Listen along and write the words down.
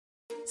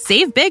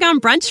Save big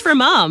on brunch for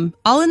mom,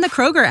 all in the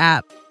Kroger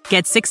app.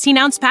 Get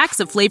 16-ounce packs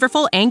of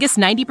flavorful Angus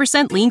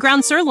 90% lean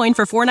ground sirloin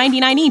for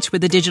 $4.99 each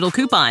with a digital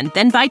coupon.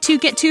 Then buy 2,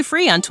 get 2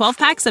 free on 12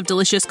 packs of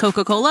delicious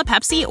Coca-Cola,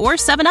 Pepsi, or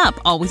 7-Up,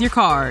 all with your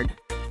card.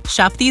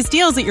 Shop these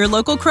deals at your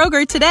local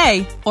Kroger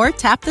today, or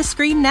tap the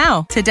screen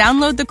now to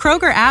download the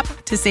Kroger app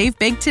to save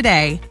big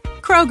today.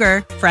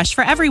 Kroger, fresh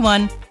for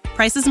everyone.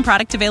 Prices and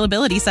product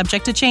availability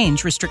subject to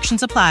change.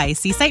 Restrictions apply.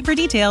 See site for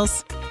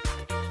details.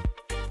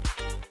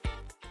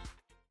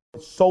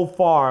 So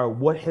far,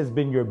 what has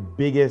been your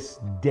biggest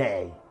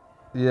day?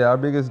 Yeah, our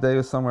biggest day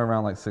was somewhere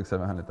around like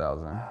 $700,000.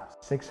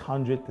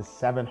 $600,000 to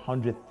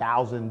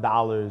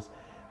 $700,000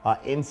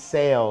 in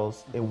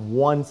sales in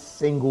one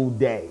single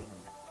day.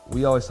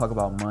 We always talk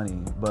about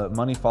money, but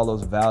money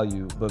follows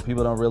value, but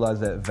people don't realize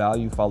that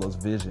value follows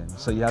vision.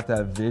 So you have to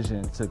have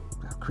vision to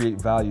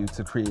create value,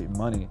 to create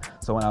money.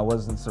 So when I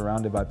wasn't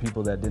surrounded by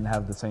people that didn't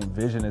have the same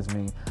vision as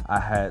me,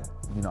 I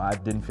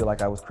didn't feel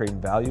like I was creating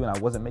value and I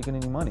wasn't making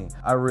any money.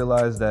 I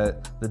realized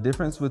that the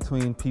difference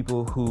between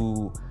people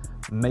who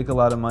make a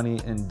lot of money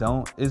and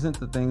don't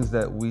isn't the things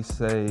that we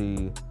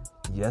say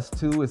yes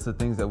to, it's the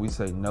things that we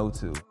say no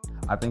to.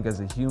 I think as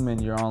a human,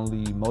 you're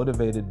only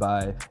motivated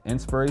by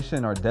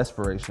inspiration or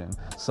desperation.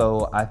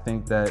 So I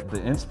think that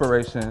the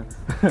inspiration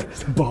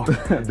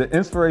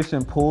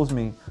pulls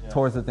me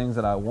towards the things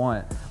that I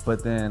want,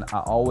 but then I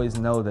always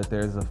know that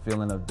there's a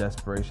feeling of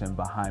desperation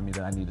behind me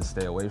that I need to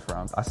stay away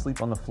from. I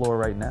sleep on the floor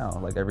right now,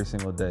 like every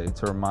single day,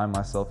 to remind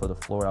myself of the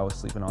floor I was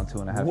sleeping on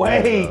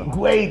 2.5 years ago.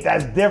 Wait,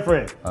 that's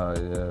different. Oh,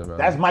 yeah, bro.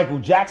 That's Michael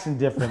Jackson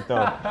different,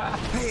 though.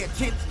 Pay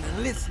attention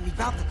and listen, we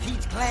about to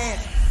teach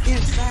class.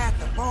 Inside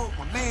the vault,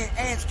 my man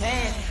Ash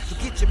Cash. So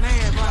get your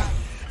man right.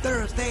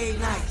 Thursday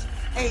nights,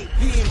 8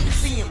 p.m. You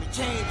see him and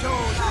change your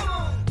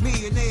life.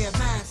 Millionaire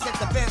mindset,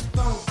 the best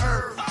on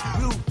earth.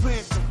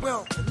 Blueprints of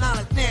wealth, the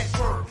knowledge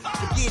network.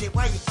 So get it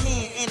while you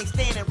can, and he's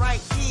standing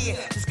right here.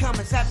 Just come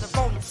inside the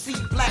vault and see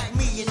black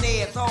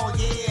millionaires. Oh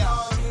yeah,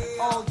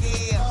 oh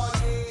yeah.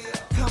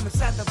 Come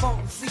inside the vault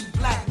and see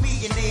black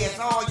millionaires.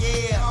 Oh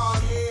yeah,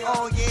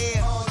 oh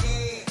yeah.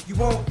 You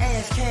won't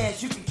ask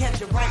cash, you can catch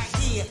it right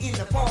here in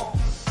the vault.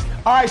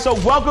 All right, so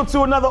welcome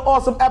to another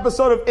awesome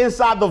episode of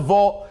Inside the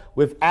Vault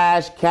with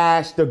Ash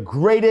Cash, the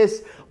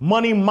greatest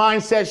money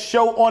mindset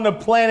show on the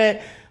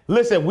planet.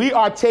 Listen, we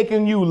are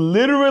taking you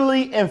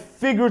literally and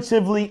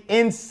figuratively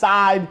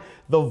inside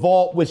the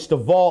vault, which the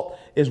vault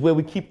is where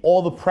we keep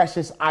all the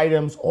precious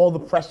items, all the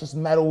precious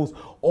metals,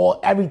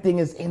 everything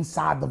is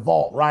inside the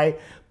vault, right?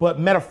 But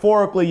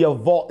metaphorically, your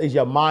vault is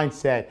your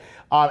mindset.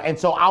 And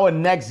so our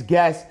next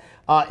guest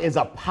is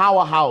a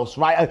powerhouse,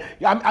 right?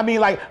 I mean,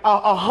 like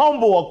a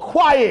humble, a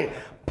quiet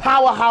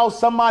powerhouse,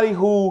 somebody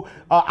who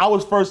I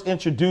was first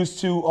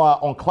introduced to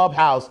on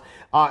Clubhouse.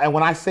 And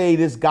when I say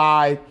this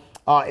guy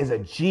is a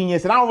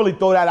genius, and I don't really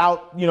throw that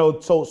out,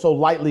 so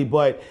lightly,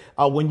 but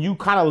when you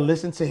kind of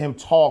listen to him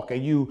talk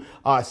and you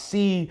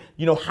see,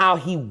 how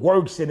he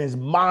works in his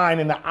mind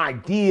and the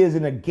ideas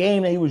and the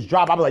game that he was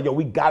dropping, I'm like, yo,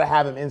 we gotta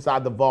have him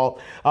inside the vault.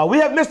 We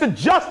have Mr.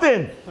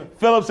 Justin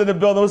Phillips in the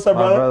building. What's up,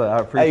 brother? I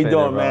appreciate How you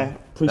doing, it, bro. man?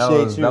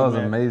 Appreciate you. That was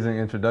man. an amazing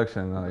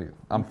introduction. Like,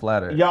 I'm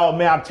flattered. Yo,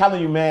 man, I'm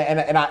telling you, man,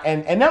 and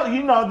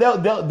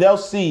they'll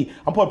see.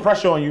 I'm putting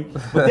pressure on you,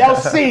 but they'll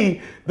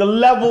see the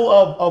level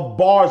of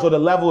bars or the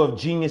level of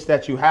genius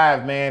that you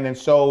have, man. And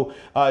so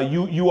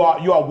you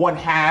are one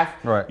half,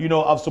 right,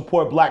 of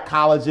Support Black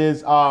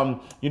Colleges. I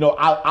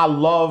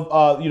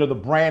love the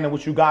brand in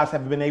which you guys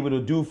have been able to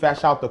do.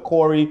 Fast shout to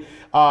Corey,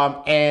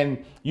 and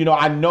you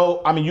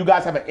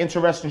guys have an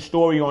interesting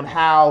story on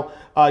how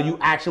you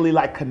actually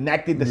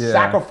connected the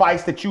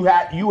sacrifice that you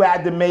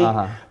had to make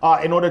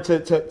in order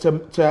to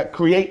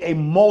create a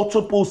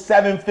multiple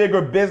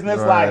 7-figure business.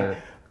 Right.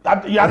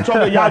 I'm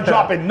talking, y'all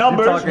dropping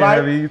numbers, you talking right?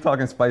 Heavy, you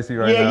talking spicy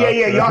right now.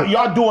 Yeah.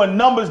 Y'all doing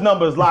numbers, you know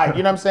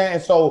what I'm saying?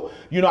 And so,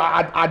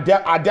 I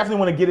definitely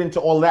want to get into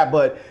all that,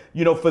 but,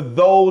 for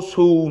those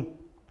who,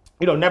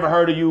 never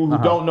heard of you, who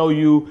don't know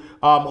you,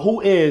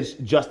 who is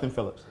Justin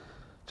Phillips?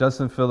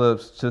 Justin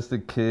Phillips, just a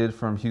kid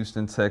from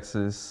Houston,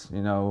 Texas,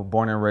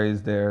 born and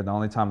raised there. The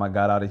only time I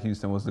got out of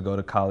Houston was to go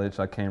to college.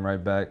 I came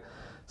right back.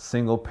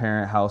 Single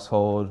parent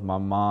household. My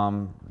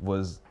mom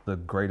was the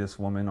greatest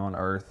woman on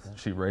earth.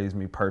 She raised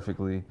me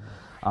perfectly.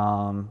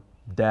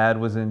 Dad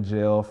was in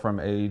jail from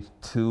age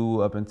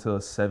 2 up until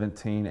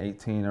 17,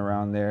 18,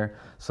 around there.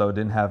 So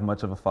didn't have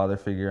much of a father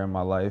figure in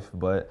my life,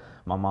 but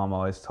my mom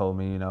always told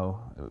me, your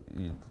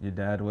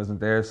dad wasn't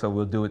there, so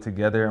we'll do it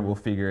together and we'll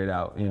figure it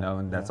out,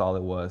 and that's all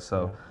it was.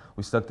 So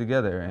we stuck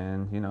together,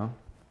 and,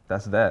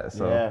 that's that.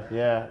 So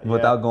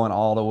without going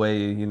all the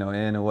way, in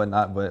and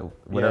whatnot, but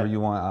whatever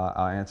you want,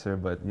 I'll answer.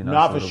 But,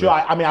 No, for sure.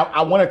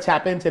 I want to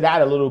tap into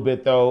that a little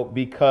bit, though,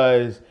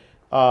 because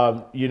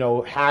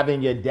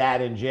having your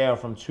dad in jail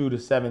from 2 to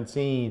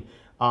 17,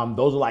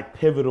 those are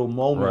pivotal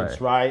moments,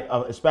 right?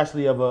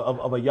 Especially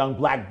of a young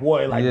black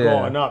boy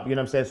growing up. You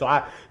know what I'm saying? So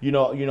my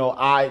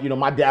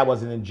dad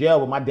wasn't in jail,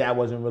 but my dad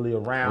wasn't really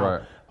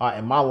around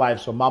in my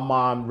life. So my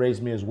mom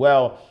raised me as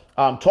well.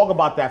 Talk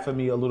about that for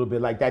me a little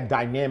bit, that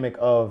dynamic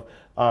of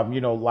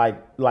you know,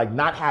 like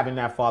not having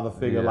that father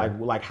figure,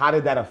 like how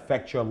did that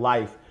affect your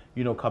life,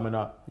 you know, coming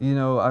up? You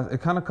know,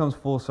 it kind of comes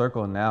full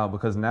circle now,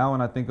 because now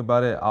when I think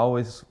about it, I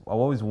always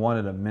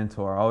wanted a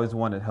mentor. I always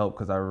wanted help,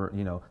 because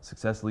you know,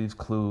 success leaves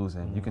clues,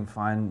 and you can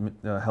find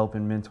help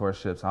in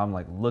mentorship. So I'm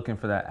like looking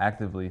for that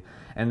actively.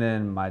 And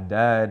then my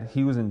dad,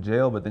 he was in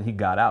jail, but then he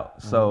got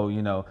out. So,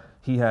 you know,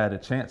 he had a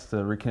chance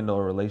to rekindle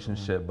a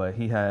relationship, but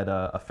he had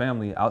a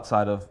family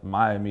outside of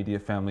my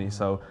immediate family.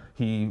 So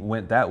he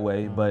went that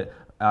way. But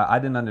I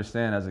didn't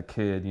understand as a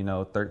kid, you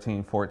know,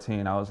 13,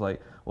 14, I was like,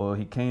 well,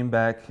 he came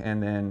back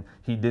and then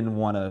he didn't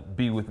want to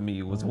be with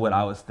me was what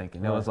I was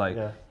thinking. It was like,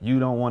 you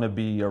don't want to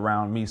be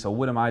around me. So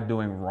what am I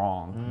doing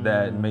wrong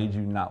that made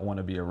you not want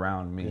to be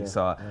around me?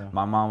 So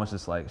my mom was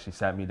just like, she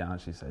sat me down.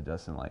 She said,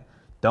 Justin, like,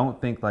 don't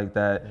think like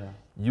that.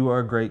 You are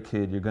a great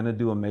kid. You're going to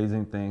do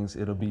amazing things.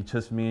 It'll be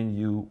just me and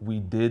you. We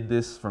did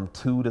this from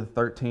 2 to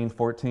 13,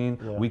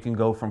 14. We can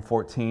go from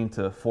 14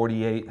 to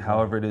 48,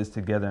 however it is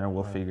together, and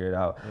we'll figure it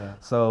out.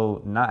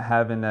 So not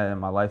having that in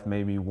my life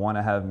made me want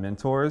to have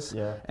mentors.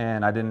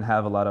 And I didn't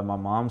have a lot of my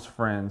mom's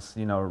friends,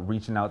 you know,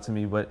 reaching out to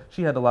me, but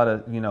she had a lot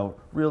of, you know,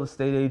 real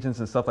estate agents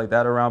and stuff like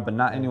that around, but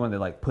not anyone that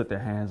like put their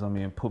hands on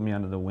me and put me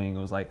under the wing.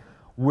 It was like,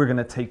 we're going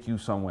to take you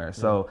somewhere.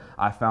 So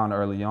I found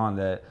early on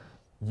that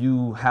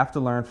you have to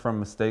learn from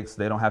mistakes.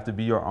 They don't have to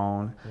be your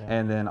own.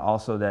 And then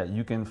also that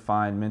you can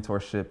find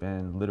mentorship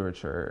in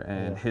literature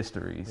and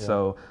history.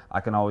 So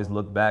I can always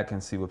look back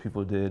and see what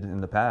people did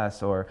in the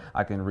past, or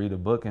I can read a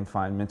book and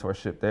find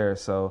mentorship there.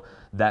 So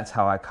that's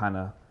how I kind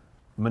of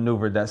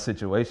maneuvered that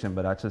situation.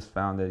 But I just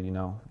found that, you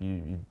know,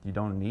 you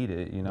don't need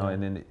it, you know,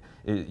 and then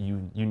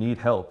you need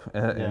help,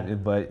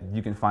 but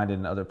you can find it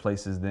in other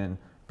places than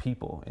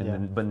people. And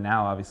then, but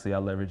now obviously I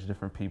leverage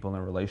different people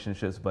and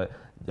relationships, but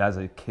as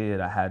a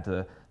kid I had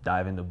to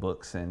dive into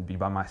books and be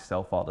by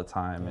myself all the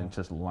time and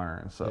just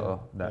learn.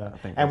 So that I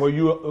think. And were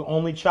you an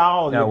only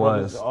child? Yeah, I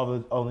was.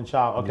 The only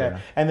child. Okay.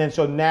 And then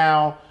so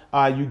now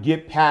you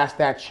get past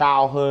that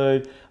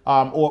childhood,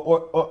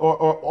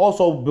 or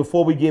also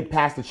before we get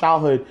past the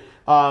childhood,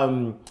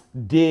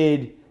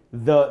 did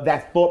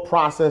that thought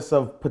process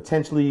of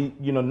potentially,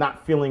 you know,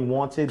 not feeling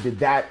wanted, did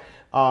that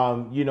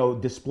you know,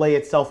 display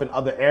itself in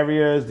other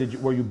areas?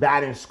 Were you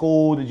bad in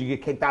school? Did you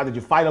get kicked out? Did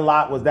you fight a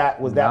lot? Was that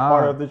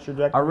part of the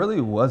trajectory? I really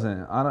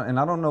wasn't.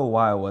 I don't know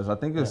why I was. I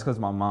think it was because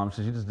my mom,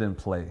 she just didn't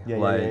play. You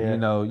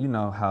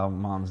know how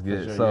moms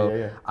get.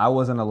 I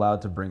wasn't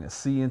allowed to bring a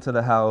C into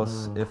the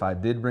house. If I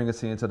did bring a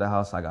C into the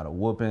house, I got a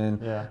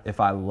whooping. If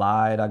I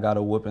lied, I got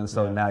a whooping.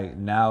 So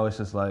now it's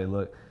just like,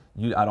 look,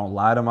 I don't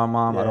lie to my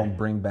mom. I don't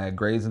bring bad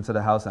grades into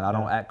the house, and I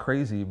don't act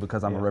crazy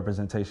because I'm a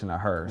representation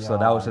of her. So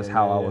that was just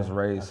how I was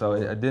raised. So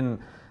I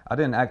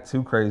didn't act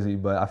too crazy,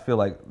 but I feel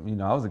like, you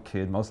know, I was a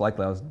kid. Most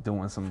likely I was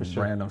doing some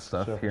random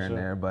stuff here and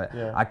there, but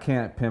I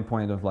can't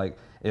pinpoint of like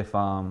if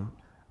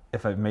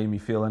it made me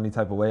feel any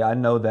type of way. I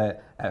know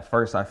that at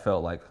first I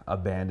felt like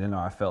abandoned,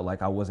 or I felt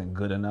like I wasn't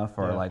good enough,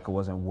 or like I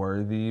wasn't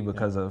worthy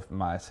because of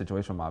my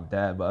situation with my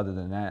dad. But other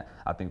than that,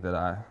 I think that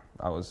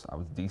I was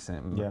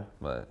decent.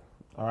 But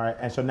all right,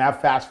 and so now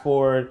fast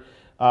forward,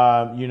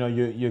 you know,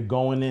 you're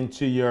going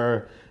into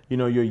your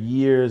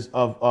years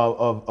of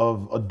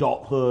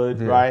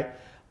adulthood, right?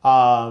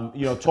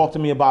 You know, talk to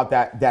me about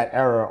that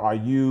era. Are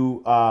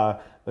you,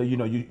 you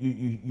know,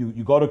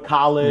 you go to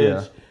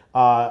college,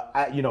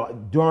 you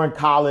know, during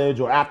college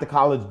or after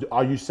college,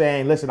 are you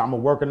saying, listen, I'm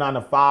gonna work a 9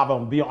 to 5, I'm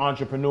gonna be an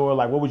entrepreneur?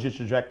 Like, what was your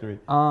trajectory?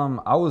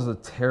 I was a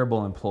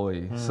terrible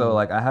employee. So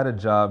like I had a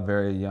job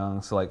very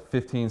young. So like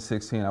 15,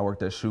 16, I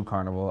worked at Shoe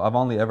Carnival. I've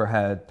only ever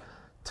had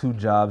 2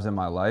 jobs in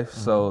my life.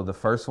 So the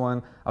first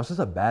one, I was just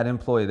a bad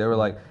employee. They were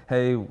like,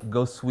 hey,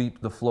 go sweep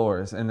the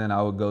floors. And then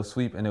I would go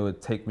sweep, and it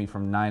would take me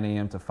from 9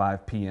 a.m. to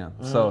 5 p.m.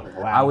 So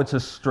I would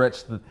just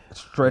stretch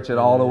it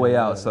all the way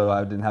out so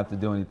I didn't have to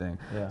do anything.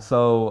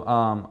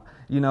 So,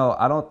 you know,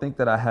 I don't think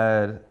that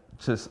I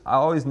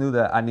always knew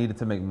that I needed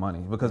to make money,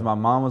 because my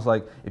mom was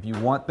like, if you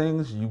want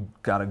things, you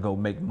gotta go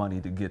make money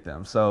to get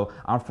them. So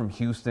I'm from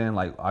Houston.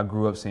 Like, I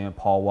grew up seeing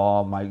Paul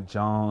Wall, Mike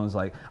Jones.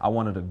 Like, I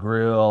wanted a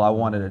grill, I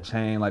wanted a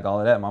chain, like all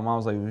of that. My mom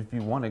was like, if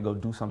you want it, go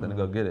do something to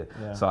go get it.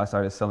 So I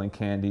started selling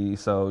candy.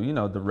 So, you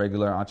know, the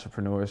regular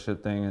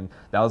entrepreneurship thing. And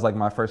that was like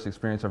my first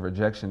experience of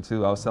rejection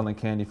too. I was selling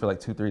candy for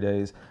like 2-3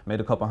 days, made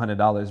a couple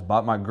 $100,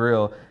 bought my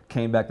grill,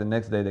 came back the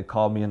next day. They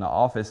called me in the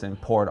office and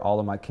poured all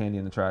of my candy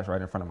in the trash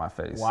right in front of my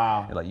face.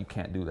 Wow. And like, you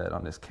can't do that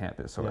on this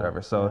campus or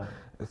whatever. So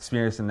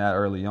experiencing that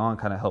early on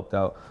kind of helped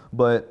out.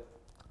 But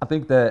I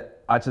think that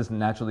I just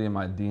naturally in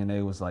my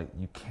DNA was like,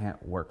 you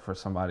can't work for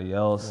somebody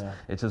else.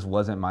 It just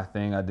wasn't my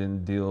thing. I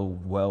didn't deal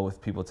well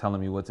with people telling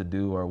me what to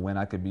do, or when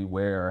I could be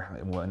where, or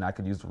when I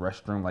could use the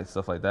restroom, like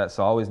stuff like that.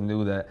 So I always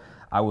knew that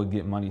I would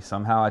get money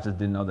somehow. I just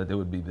didn't know that it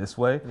would be this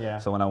way.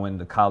 So when I went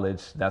into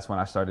college, that's when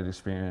I started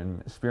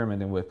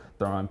experimenting with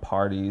throwing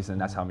parties, and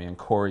that's how me and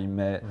Corey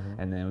met,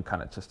 and then we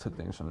kind of just took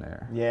things from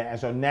there. And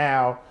so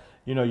now,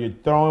 you know, you're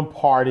throwing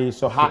parties.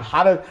 So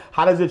how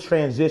does it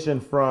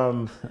transition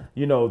from,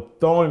 you know,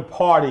 throwing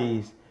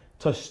parties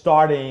to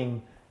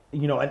starting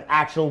an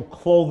actual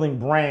clothing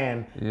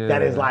brand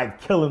that is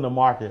like killing the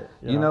market.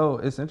 You know,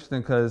 it's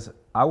interesting because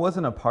I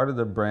wasn't a part of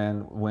the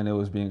brand when it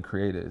was being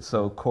created.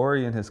 So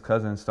Corey and his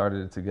cousin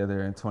started it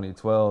together in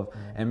 2012,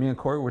 and me and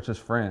Corey were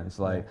just friends.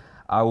 Like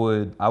I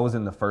was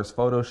in the first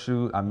photo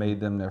shoot. I made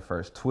them their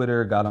first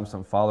Twitter, got them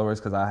some followers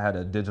because I had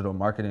a digital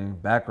marketing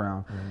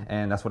background,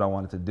 and that's what I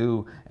wanted to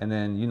do. And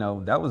then,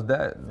 that was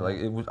that. Like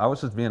I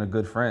was just being a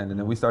good friend, and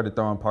then we started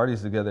throwing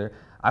parties together.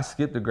 I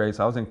skipped a grade,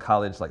 so I was in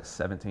college like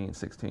 17,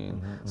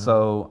 16.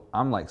 So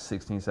I'm like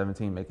 16,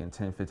 17, making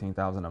 10,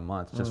 15,000 a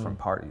month just from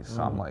parties.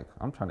 So I'm like,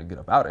 I'm trying to get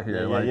up out of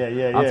here.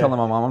 I'm telling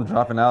my mom I'm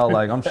dropping out,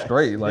 like I'm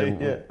straight. Like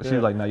she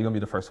was like, no, you're gonna be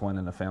the first one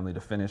in the family to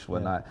finish,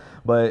 whatnot.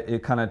 But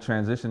it kind of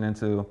transitioned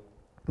into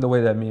the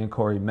way that me and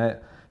Corey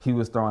met. He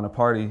was throwing a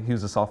party. He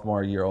was a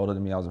sophomore, a year older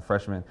than me. I was a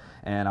freshman,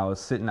 and I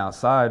was sitting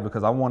outside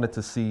because I wanted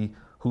to see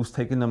who's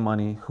taking the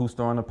money, who's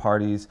throwing the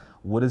parties,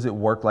 what does it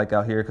work like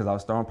out here? Because I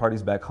was throwing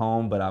parties back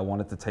home, but I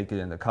wanted to take it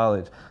into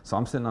college. So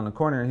I'm sitting on the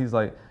corner, and he's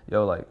like,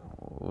 yo, like,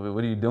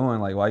 what are you doing?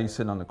 Like, why are you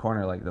sitting on the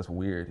corner? Like, that's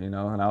weird, And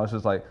I was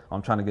just like,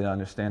 I'm trying to get an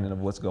understanding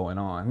of what's going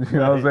on. You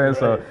know what I'm saying?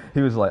 So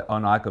he was like, oh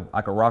no, I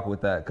could rock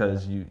with that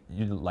because you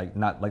like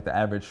not like the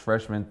average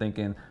freshman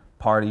thinking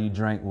party,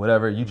 drink,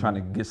 whatever, you trying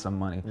to get some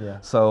money.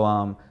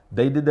 So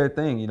they did their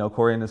thing,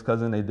 Corey and his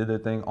cousin, they did their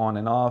thing on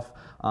and off,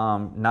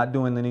 not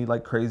doing any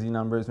like crazy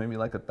numbers, maybe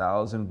like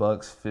 $1,000,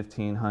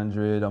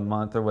 $1,500 a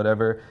month or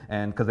whatever.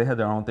 And cause they had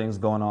their own things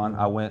going on,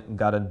 I went and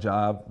got a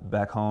job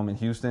back home in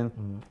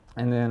Houston.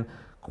 And then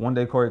one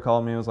day Corey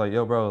called me and was like,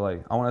 yo bro,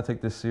 like I want to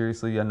take this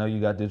seriously. I know you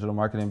got digital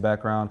marketing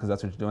background cause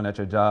that's what you're doing at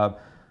your job.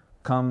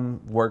 Come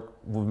work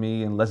with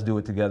me and let's do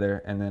it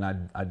together. And then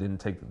I didn't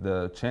take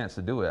the chance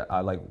to do it. I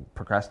like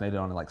procrastinated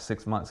on it like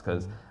 6 months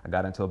because I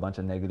got into a bunch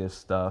of negative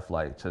stuff,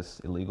 like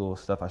just illegal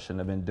stuff I shouldn't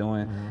have been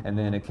doing. And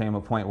then it came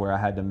a point where I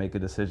had to make a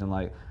decision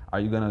like, are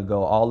you gonna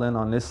go all in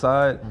on this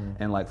side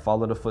and like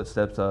follow the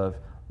footsteps of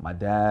my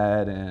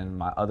dad and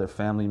my other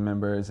family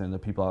members and the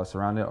people I was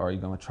surrounded, or are you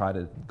gonna try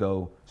to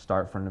go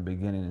start from the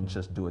beginning and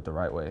just do it the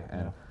right way?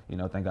 And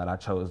thank God I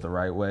chose the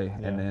right way.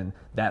 And then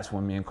that's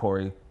when me and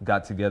Corey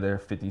got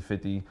together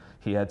 50-50.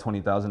 He had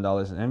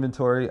 $20,000 in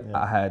inventory.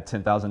 I had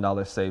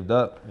 $10,000 saved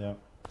up.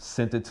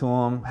 Sent it to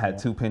him, had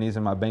 2 pennies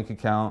in my bank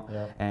account.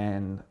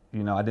 And,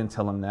 I didn't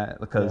tell him that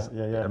because,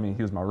 I mean,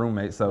 he was my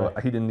roommate, so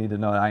he didn't need to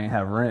know that I ain't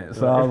have rent.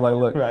 So I was like,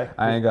 look,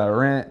 I ain't got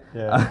rent.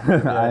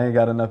 I ain't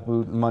got enough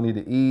money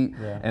to eat.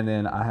 And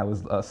then I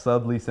was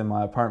subleasing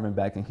my apartment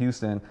back in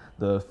Houston.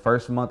 The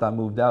first month I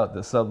moved out,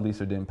 the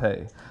subleaser didn't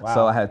pay.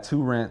 So I had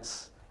 2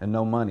 rents and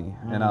no money.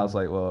 And I was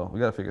like, well, we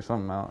gotta figure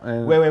something out.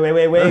 And wait.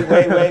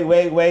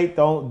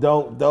 Don't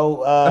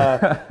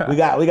we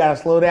gotta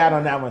slow down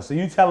on that one. So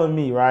you telling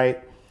me,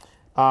 right?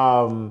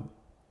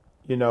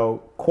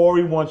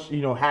 Corey wants,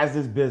 has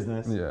this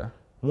business.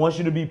 Wants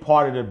you to be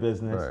part of the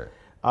business.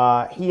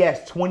 He has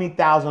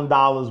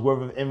 $20,000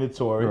 worth of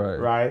inventory,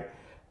 right?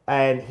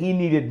 And he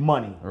needed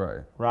money.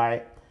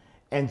 Right.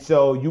 And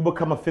so you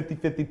become a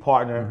 50-50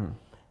 partner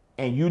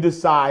and you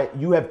decide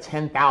you have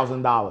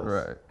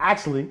 $10,000.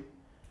 Actually,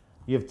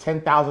 you have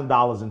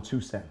 $10,000 and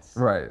 2 cents.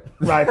 Right.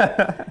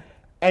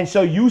 And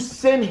so you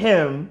send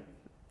him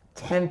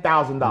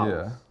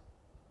 $10,000.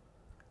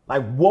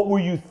 Like, what were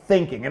you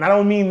thinking? And I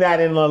don't mean that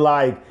in a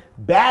like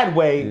bad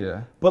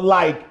way, but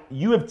like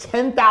you have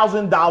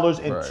 $10,000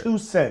 and 2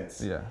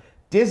 cents.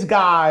 This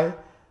guy,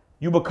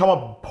 you become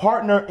a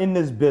partner in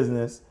this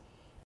business.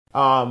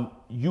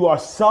 You are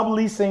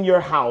subleasing your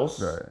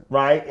house,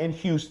 right, in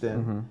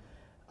Houston.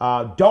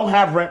 Don't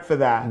have rent for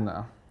that.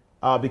 No.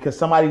 Because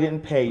somebody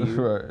didn't pay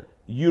you.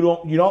 You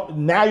don't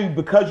now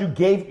because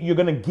you're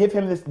gonna give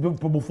him this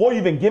before you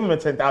even give him a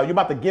 $10,000, you're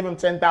about to give him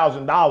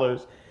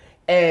 $10,000,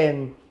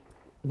 and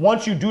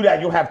once you do that,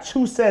 you'll have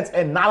 2 cents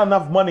and not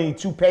enough money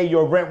to pay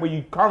your rent where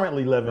you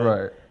currently live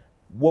in.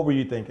 What were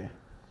you thinking?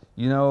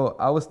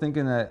 I was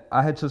thinking that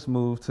I had just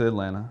moved to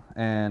Atlanta,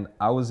 and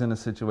I was in a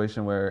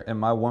situation where in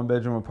my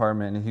 1-bedroom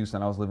apartment in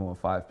Houston, I was living with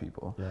 5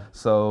 people.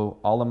 So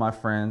all of my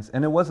friends,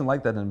 and it wasn't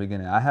like that in the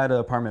beginning. I had an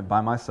apartment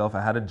by myself.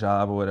 I had a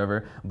job or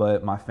whatever,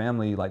 but my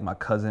family, like my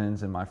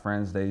cousins and my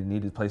friends, they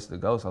needed a place to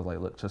go. So I was like,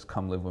 look, just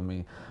come live with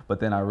me. But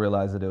then I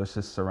realized that it was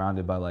just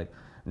surrounded by like,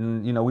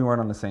 we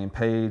weren't on the same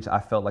page. I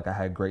felt like I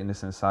had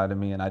greatness inside of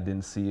me, and I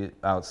didn't see it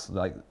out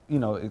like,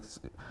 it's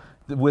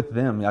with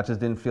them. I just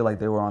didn't feel like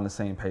they were on the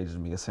same page as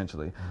me,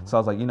 essentially. So I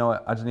was like, you know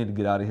what? I just need to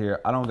get out of here.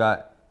 I don't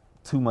got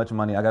too much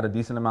money. I got a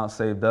decent amount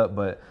saved up,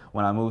 but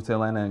when I moved to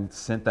Atlanta and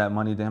sent that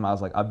money to him, I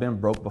was like, I've been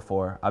broke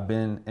before. I've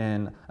been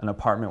in an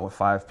apartment with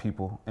 5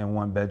 people in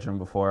 1 bedroom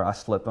before. I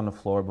slept on the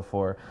floor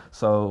before.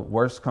 So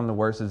worst come to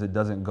worst is it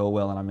doesn't go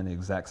well and I'm in the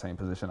exact same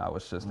position I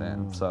was just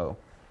in. So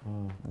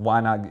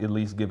why not at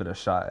least give it a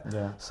shot?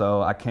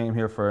 So I came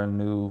here for a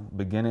new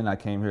beginning. I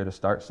came here to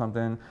start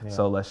something.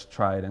 So let's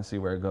try it and see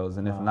where it goes.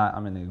 And if not,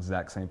 I'm in the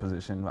exact same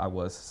position I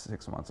was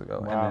 6 months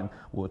ago. And then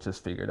we'll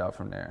just figure it out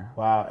from there.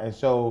 And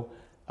so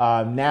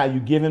now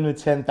you give him the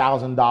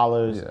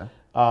 $10,000.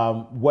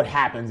 What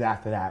happens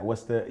after that?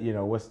 What's the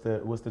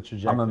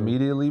trajectory? I'm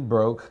immediately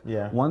broke.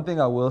 One thing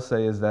I will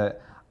say is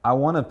that I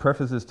want to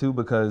preface this too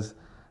because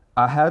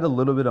I had a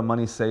little bit of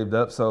money saved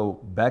up. So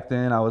back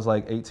then I was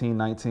like 18,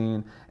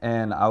 19,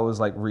 and I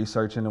was like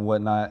researching and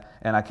whatnot,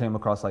 and I came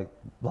across like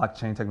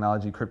blockchain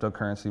technology,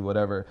 cryptocurrency,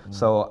 whatever.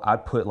 So I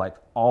put like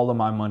all of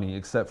my money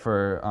except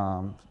for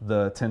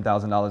the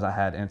 $10,000 I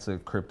had into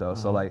crypto.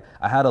 So like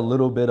I had a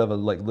little bit of a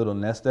like little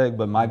nest egg,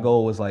 but my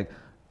goal was like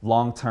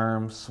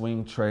long-term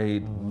swing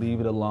trade, leave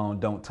it alone,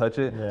 don't touch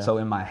it. Yeah. So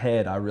in my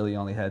head, I really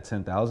only had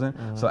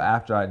 10,000. So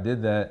after I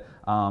did that,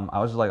 I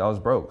was just like, I was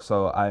broke.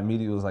 So I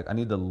immediately was like, I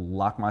need to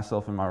lock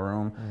myself in my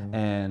room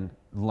and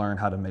learn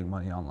how to make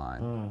money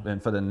online.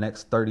 And for the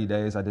next 30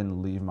 days, I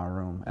didn't leave my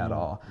room at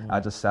all. I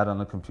just sat on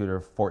the computer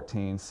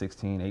 14,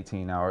 16,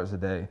 18 hours a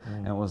day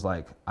and was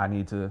like, I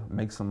need to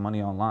make some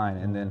money online.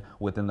 And then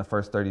within the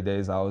first 30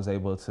 days, I was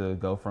able to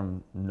go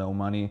from no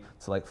money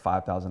to like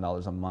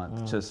 $5,000 a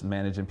month, just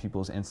managing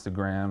people's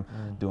Instagram,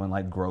 doing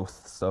like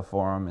growth stuff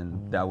for them.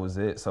 And that was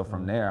it. So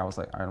from there, I was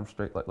like, all right, I'm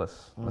straight. Like,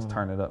 let's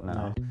turn it up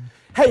now.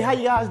 Hey, how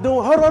you guys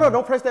doing? Hold on,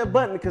 don't press that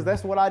button because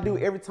that's what I do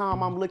every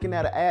time I'm looking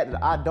at an ad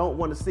that I don't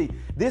want to see.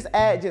 This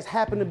ad just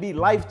happened to be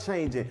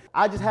life-changing.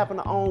 I just happen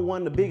to own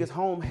one of the biggest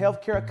home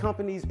healthcare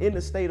companies in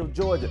the state of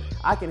Georgia.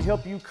 I can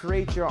help you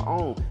create your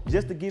own.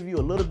 Just to give you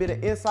a little bit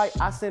of insight,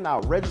 I send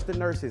out registered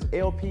nurses,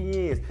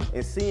 LPNs,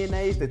 and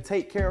CNAs to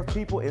take care of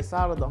people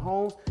inside of the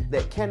homes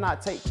that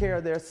cannot take care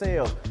of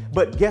themselves.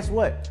 But guess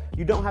what?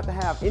 You don't have to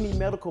have any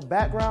medical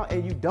background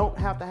and you don't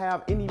have to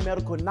have any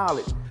medical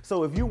knowledge.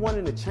 So if you're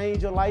wanting to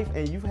change your life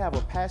and you have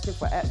a passion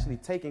for actually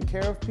taking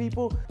care of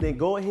people, then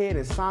go ahead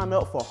and sign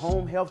up for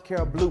Home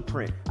Healthcare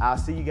Blueprint. I'll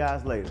see you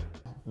guys later.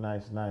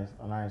 Nice.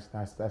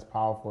 That's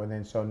powerful. And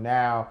then so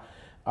now,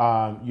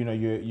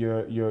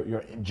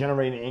 you're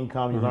generating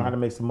income. You learn how to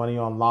make some money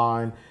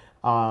online.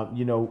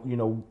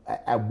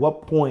 At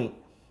what point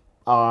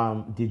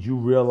did you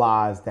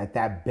realize that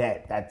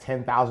bet, that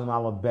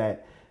 $10,000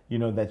 bet,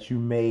 that you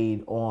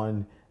made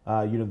on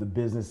the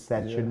business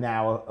that you're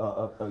now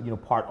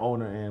part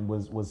owner in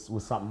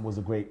was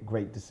a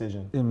great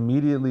decision?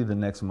 Immediately the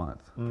next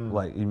month,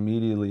 like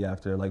immediately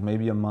after, like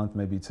maybe a month,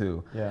 maybe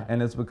two. Yeah.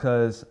 And it's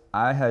because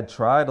I had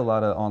tried a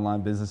lot of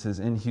online businesses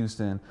in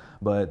Houston,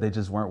 but they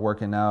just weren't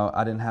working out.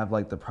 I didn't have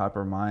like the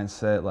proper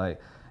mindset, like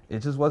it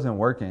just wasn't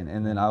working.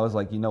 And then I was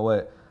like, you know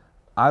what?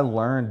 I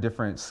learned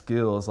different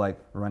skills like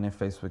running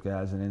Facebook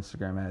ads and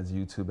Instagram ads,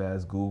 YouTube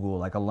ads, Google.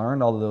 Like I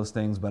learned all of those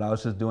things, but I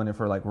was just doing it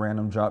for like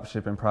random drop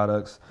shipping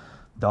products,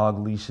 dog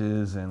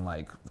leashes and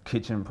like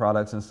kitchen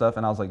products and stuff.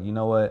 And I was like, you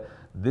know what?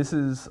 This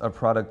is a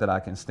product that I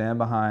can stand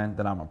behind,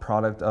 that I'm a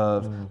product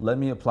of. Let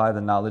me apply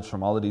the knowledge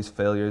from all of these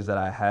failures that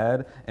I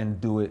had and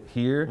do it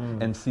here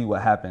and see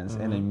what happens.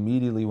 And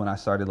immediately when I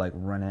started like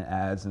running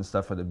ads and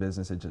stuff for the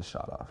business, it just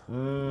shot off,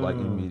 like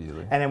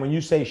immediately. And then when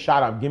you say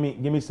shot off, give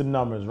me some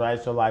numbers,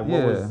 right? So like,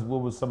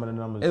 what was some of the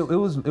numbers?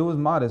 It was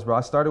modest, bro.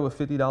 I started with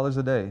 $50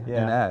 a day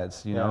in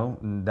ads, you know,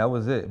 and that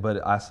was it.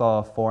 But I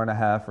saw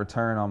 4.5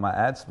 return on my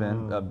ad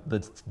spend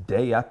the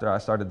day after I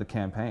started the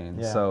campaign.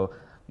 Yeah. So,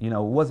 it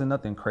wasn't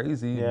nothing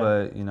crazy,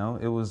 but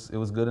it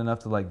was good enough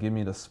to like give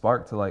me the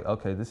spark to like,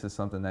 okay, this is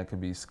something that could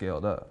be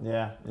scaled up.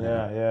 Yeah.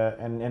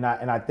 And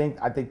I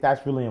think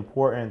that's really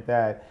important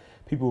that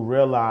people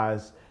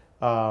realize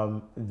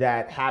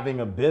that having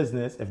a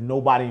business, if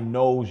nobody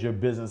knows your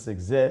business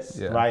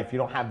exists, right? If you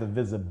don't have the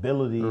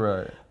visibility,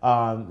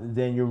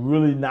 then you're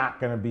really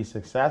not going to be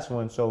successful.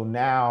 And so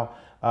now,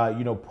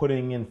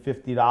 putting in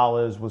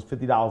 $50 was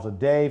 $50 a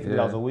day,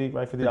 $50 a week,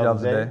 right? $50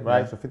 a day,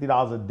 right? So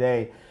 $50 a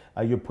day.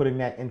 You're putting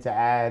that into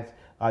ads.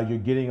 You're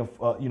getting a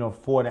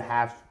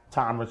 4.5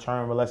 time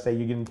return. But let's say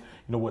you're getting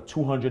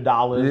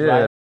 $200,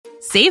 right?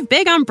 Save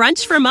big on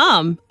brunch for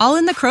mom, all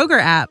in the Kroger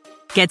app.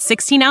 Get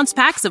 16-ounce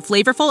packs of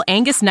flavorful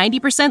Angus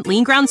 90%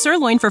 lean ground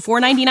sirloin for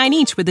 $4.99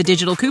 each with a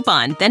digital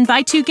coupon. Then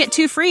buy 2, get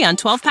 2 free on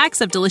 12 packs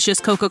of delicious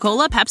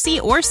Coca-Cola,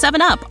 Pepsi, or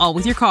 7-Up, all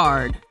with your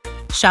card.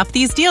 Shop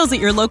these deals at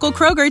your local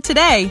Kroger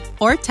today,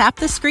 or tap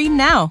the screen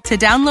now to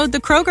download the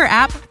Kroger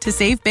app to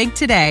save big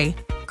today.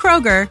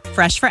 Kroger,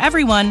 fresh for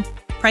everyone.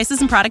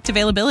 Prices and product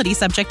availability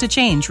subject to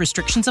change.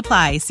 Restrictions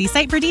apply. See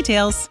site for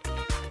details.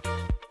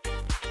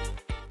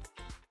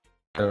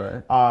 All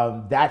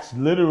right. That's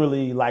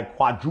literally like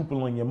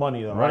quadrupling your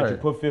money, though, right? You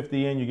put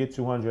 50 in, you get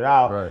 200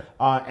 out,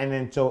 right? And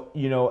then so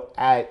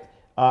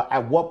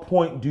at what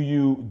point do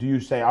you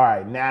say, all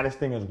right, now this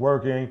thing is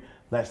working?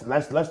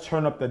 Let's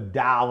turn up the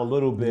dial a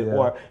little bit,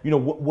 or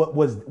what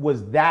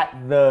was that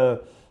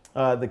the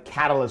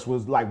catalyst?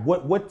 Was like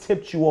what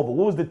tipped you over?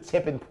 What was the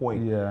tipping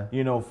point?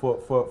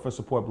 For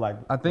Support Black.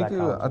 I think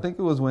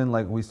it was when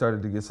like we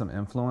started to get some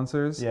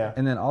influencers. Yeah.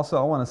 And then also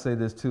I want to say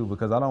this too,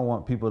 because I don't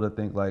want people to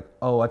think like,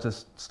 oh, I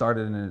just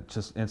started and it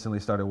just instantly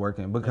started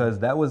working, because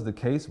that was the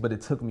case, but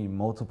it took me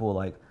multiple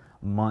like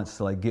months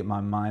to like get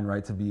my mind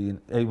right to be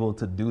able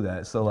to do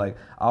that. So like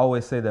I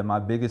always say that my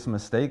biggest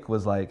mistake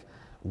was like,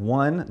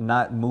 one,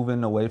 not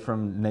moving away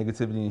from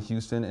negativity in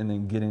Houston and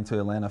then getting to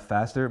Atlanta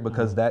faster,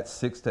 because that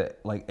 6 to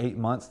 8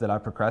 months that I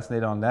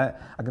procrastinated on that,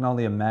 I can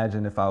only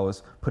imagine if I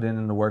was putting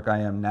in the work I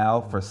am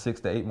now for 6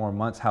 to 8 more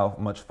months, how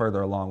much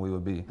further along we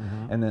would be.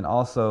 And then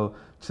also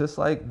just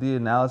like the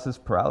analysis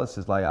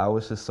paralysis, like I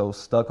was just so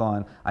stuck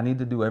on, I need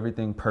to do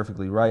everything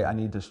perfectly right. I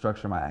need to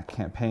structure my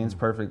campaigns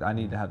perfect. I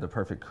need to have the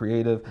perfect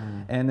creative.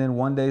 And then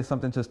one day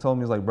something just told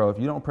me, like, bro, if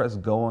you don't press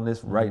go on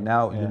this right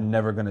now, you're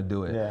never gonna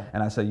do it.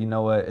 And I said, you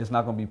know what, it's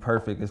not gonna be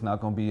perfect. It's not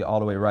gonna be all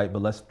the way right,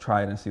 but let's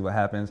try it and see what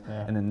happens.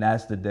 And then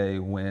that's the day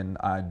when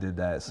I did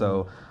that.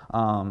 So,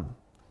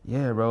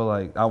 yeah, bro,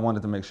 like I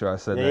wanted to make sure I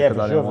said that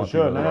because I didn't want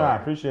sure. people to No, I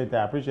appreciate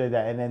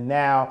that. And then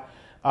now,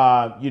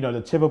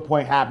 the tipping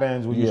point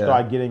happens when you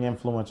start getting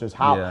influencers.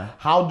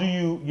 How did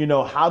you get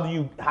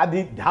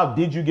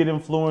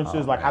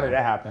influencers? How did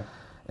that happen?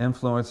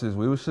 Influencers,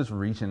 we was just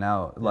reaching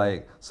out.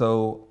 Like,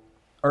 so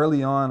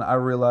early on, I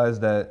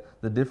realized that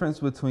the difference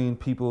between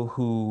people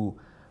who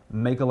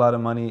make a lot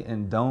of money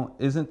and don't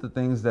isn't the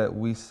things that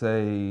we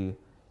say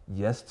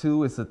yes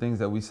to, it's the things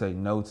that we say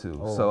no to.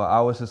 So I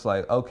was just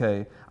like,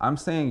 okay, I'm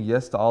saying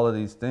yes to all of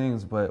these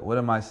things, but what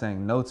am I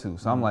saying no to?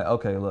 So I'm like,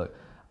 okay, look,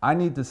 I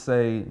need to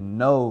say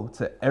no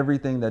to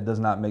everything that does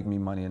not make me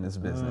money in this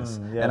business.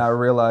 And I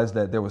realized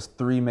that there was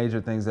 3 major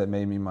things that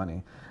made me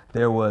money.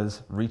 There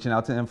was reaching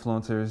out to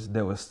influencers,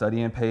 there was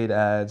studying paid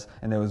ads,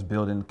 and there was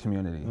building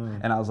community.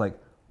 And I was like,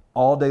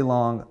 all day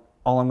long,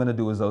 all I'm gonna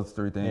do is those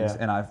 3 things.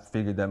 And I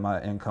figured that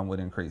my income would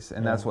increase.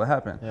 And that's what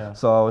happened.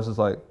 So I was just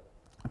like,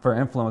 for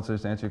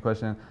influencers, to answer your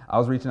question, I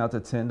was reaching out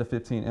to 10 to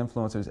 15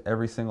 influencers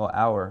every single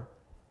hour,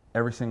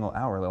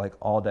 like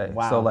all day.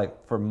 So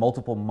like for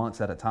multiple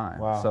months at a time.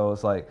 So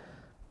it's like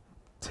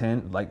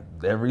 10, like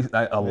every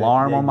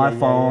alarm on my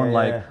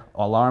phone,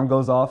 alarm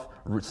goes off,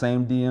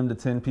 same DM to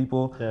 10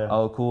 people.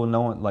 Oh, cool. No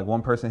one, like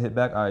one person hit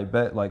back. I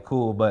bet, like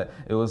cool. But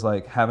it was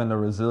like having the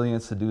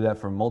resilience to do that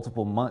for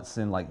multiple months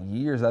and like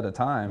years at a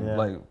time,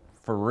 like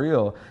for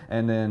real.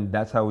 And then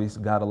that's how we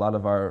got a lot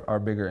of our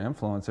bigger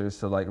influencers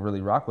to like really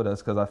rock with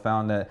us, because I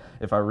found that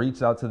if I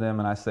reach out to them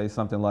and I say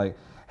something like,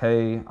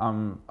 hey,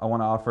 I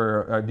want to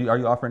offer, are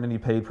you offering any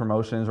paid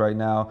promotions right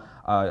now?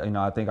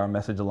 I think our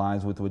message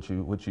aligns with what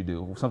you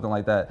do, something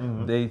like that.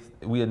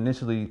 We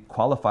initially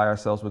qualify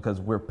ourselves because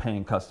we're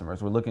paying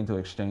customers. We're looking to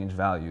exchange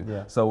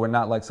value. So we're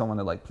not like someone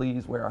that like,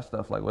 please wear our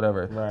stuff, like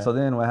whatever. So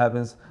then what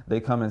happens,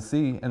 they come and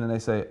see, and then they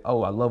say,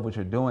 oh, I love what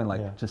you're doing.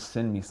 Like, just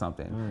send me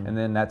something. And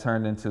then that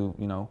turned into,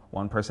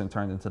 one person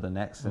turned into the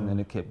next, and then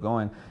it kept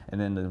going.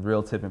 And then the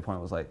real tipping point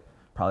was like,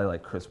 probably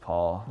like Chris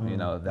Paul,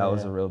 that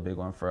was a real big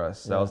one for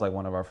us. That was like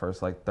one of our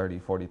first like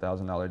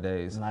 $30,000-$40,000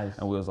 days. Nice.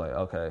 And we was like,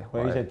 okay.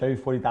 Well, you said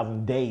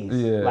 30,000-40,000 days.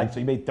 Yeah. So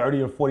you made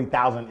 30 or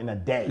 40,000 in a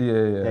day.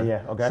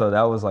 Yeah. Okay. So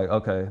that was like,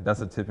 okay, that's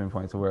a tipping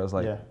point to where I was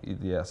like,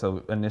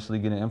 So initially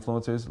getting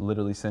influencers,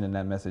 literally sending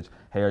that message,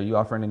 hey, are you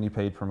offering any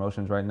paid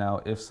promotions right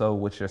now? If so,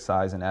 what's your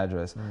size and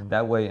address?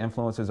 That way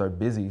influencers are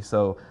busy.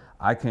 So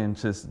I can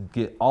just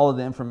get all of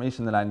the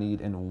information that I need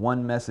in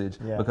one message,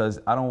 because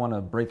I don't want to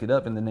break it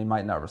up and then they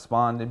might not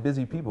respond. They're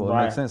busy people. It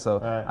makes sense.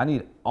 So I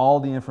need all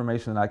the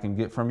information that I can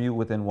get from you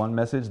within one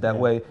message. That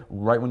way,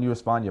 right when you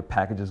respond, your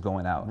package is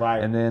going out.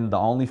 And then the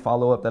only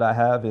follow-up that I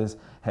have is,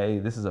 hey,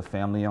 this is a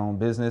family-owned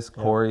business.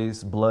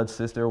 Corey's blood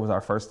sister was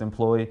our first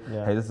employee.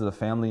 Hey, this is a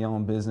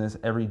family-owned business.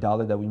 Every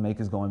dollar that we make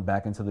is going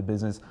back into the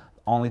business.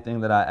 Only thing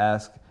that I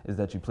ask is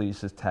that you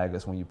please just tag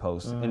us when you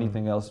post.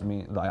 Anything else,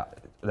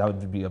 that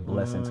would be a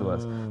blessing to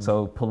us.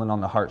 So pulling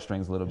on the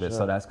heartstrings a little bit.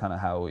 So that's kind of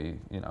how we,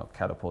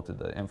 catapulted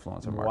the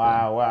influencer market.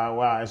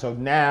 Wow. And so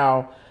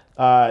now,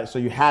 so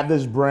you have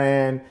this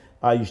brand,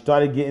 you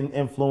started getting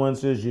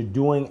influencers, you're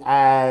doing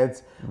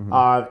ads,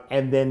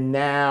 and then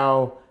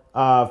now,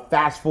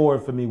 fast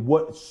forward for me,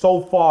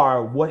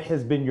 what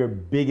has been your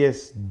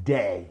biggest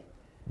day?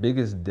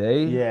 Biggest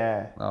day?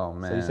 Yeah. Oh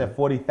man. So you said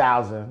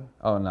 40,000.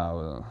 Oh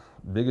no,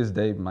 biggest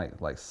day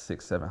might like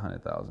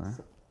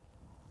 600,000-700,000.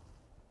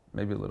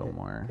 Maybe a little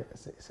more.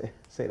 Say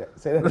that.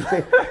 Say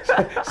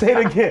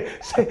it again.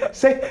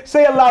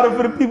 Say it louder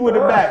for the people in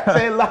the back.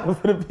 Say it louder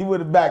for the people in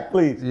the back,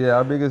 please. Yeah,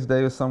 our biggest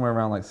day was somewhere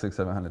around like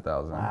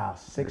 600,000-700,000. Wow,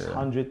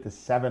 $600,000 to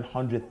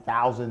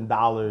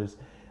 $700,000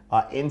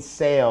 in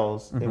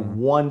sales in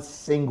one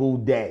single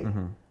day.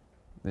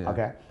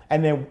 Okay,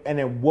 and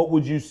then what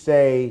would you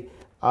say?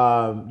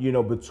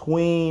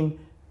 Between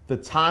the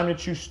time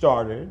that you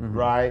started,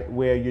 right,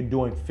 where you're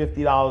doing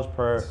 $50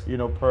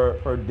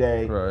 per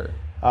day, right,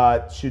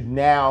 to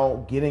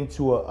now getting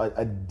to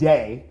a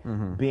day,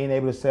 being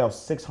able to sell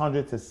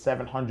 $600,000 to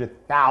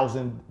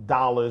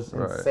 $700,000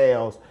 in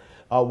sales,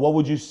 what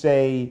would you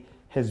say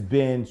has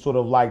been sort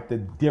of like the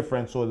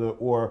difference,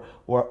 or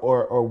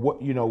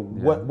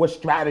what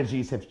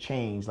strategies have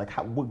changed? Like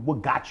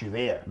what got you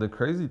there? The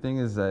crazy thing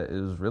is that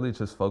it was really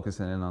just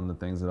focusing in on the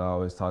things that I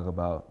always talk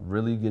about,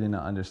 really getting an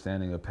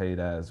understanding of paid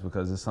ads,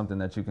 because it's something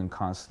that you can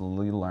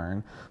constantly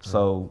learn.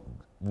 So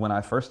when I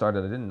first started,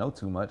 I didn't know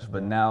too much,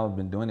 but now I've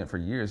been doing it for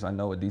years. I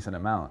know a decent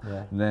amount.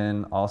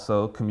 Then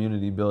also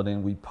community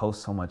building, we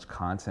post so much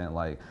content,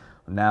 like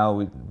now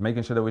we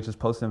making sure that we're just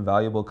posting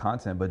valuable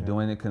content, but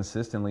doing it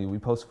consistently. We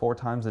post 4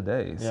 times a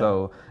day.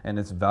 So, and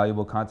it's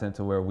valuable content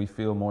to where we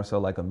feel more so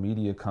like a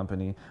media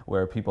company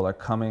where people are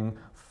coming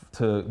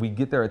we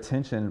get their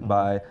attention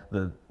by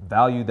the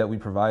value that we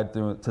provide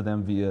to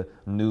them via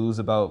news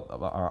about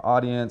our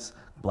audience,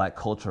 Black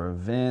culture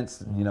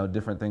events, you know,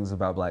 different things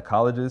about Black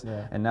colleges,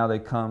 and now they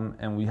come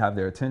and we have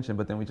their attention,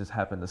 but then we just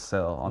happen to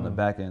sell on the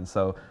back end.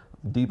 So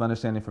deep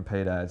understanding for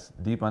paid ads,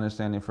 deep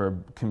understanding for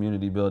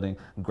community building,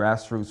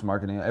 grassroots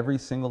marketing. Every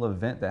single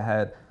event that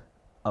had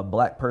a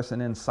Black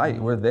person in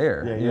sight, we're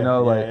there. You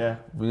know,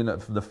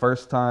 the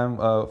first time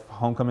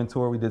homecoming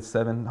tour, we did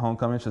 7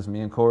 homecomings, just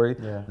me and Corey.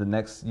 The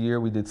next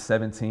year we did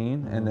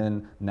 17, and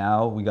then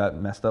now we got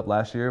messed up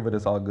last year, but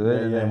it's all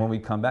good. And then when we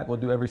come back, we'll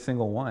do every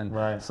single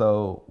one.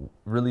 So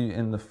really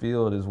in the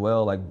field as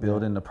well, like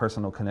building the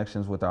personal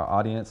connections with our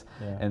audience,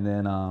 and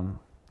then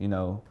you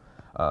know,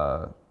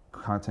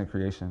 content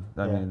creation.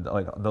 I mean,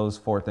 like those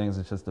 4 things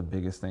are just the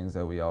biggest things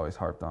that we always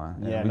harped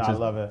on. And I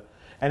love it.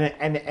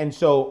 And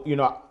so you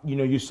know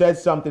you said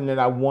something that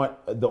I want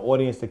the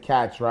audience to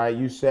catch, right?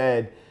 You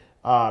said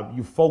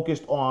you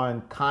focused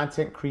on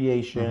content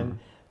creation,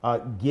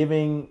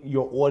 giving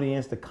your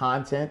audience the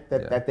content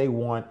that they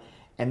want,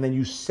 and then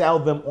you sell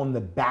them on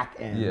the back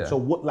end. So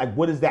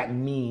what does that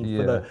mean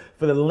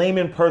for the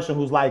layman person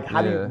who's like,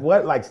 how do you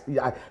what, like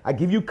I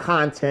give you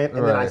content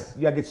and then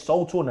I get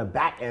sold to on the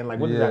back end, like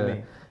what does that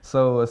mean?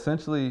 So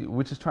essentially,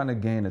 we're just trying to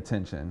gain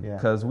attention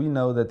because we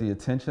know that the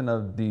attention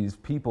of these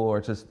people,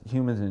 or just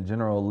humans in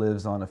general,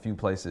 lives on a few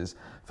places: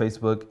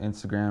 Facebook,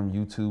 Instagram,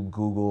 YouTube,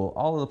 Google,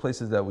 all of the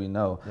places that we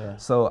know.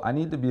 So I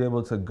need to be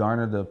able to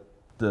garner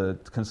the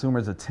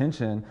consumer's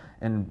attention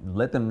and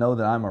let them know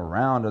that I'm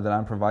around or that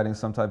I'm providing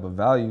some type of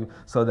value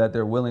so that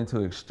they're willing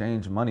to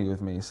exchange money with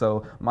me.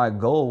 So my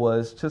goal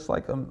was just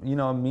like a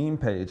meme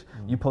page.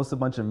 You post a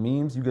bunch of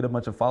memes, you get a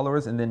bunch of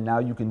followers, and then now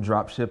you can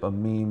drop ship a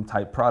meme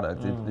type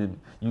product.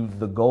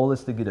 The goal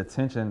is to get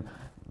attention.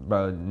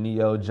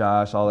 Neo,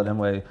 Josh, all of them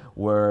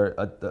where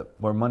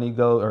money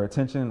goes, or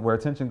attention, where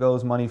attention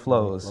goes, money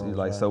flows.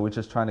 So we're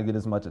just trying to get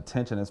as much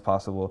attention as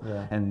possible,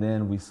 and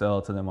then we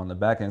sell to them on the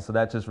back end. So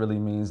that just really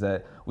means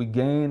that we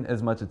gain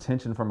as much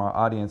attention from our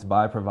audience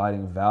by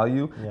providing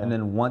value, and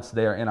then once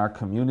they're in our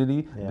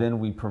community, then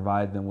we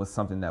provide them with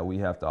something that we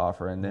have to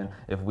offer. And then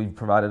if we've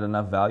provided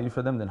enough value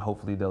for them, then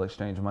hopefully they'll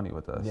exchange money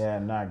with us.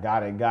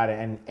 Got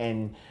it.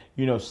 And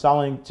you know,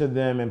 selling to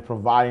them and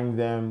providing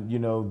them, you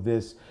know,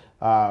 this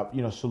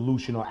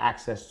solution or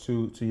access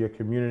to your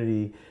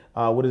community.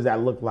 What does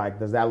that look like?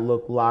 Does that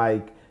look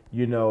like,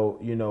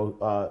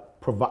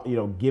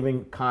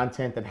 giving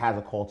content that has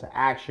a call to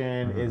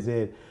action? Is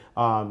it,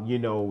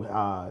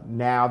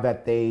 now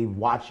that they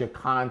watch your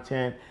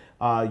content,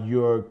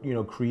 you're,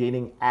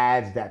 creating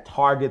ads that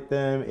target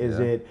them? Is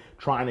it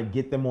trying to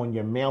get them on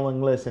your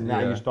mailing list, and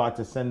now you start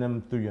to send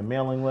them through your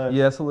mailing list?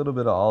 Yeah, it's a little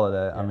bit of all of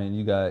that. I mean,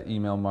 you got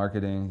email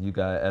marketing, you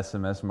got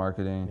SMS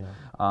marketing.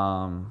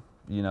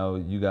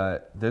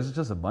 There's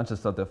just a bunch of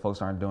stuff that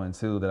folks aren't doing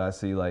too that I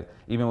see, like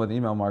even with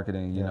email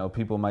marketing,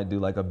 people might do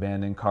like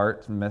abandoned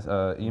cart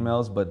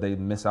emails, but they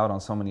miss out on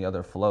so many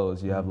other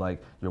flows. You have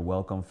like your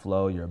welcome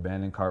flow, your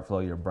abandoned cart flow,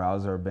 your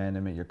browser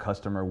abandonment, your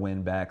customer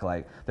win back.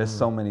 Like there's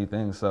so many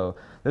things. So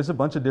there's a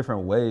bunch of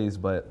different ways,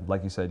 but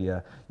like you said,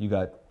 you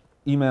got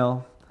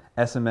email,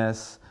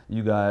 SMS,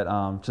 you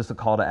got just a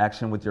call to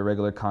action with your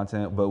regular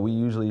content, but we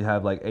usually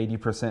have like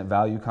 80%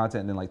 value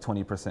content and then like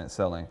 20%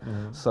 selling.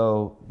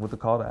 So with the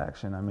call to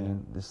action, I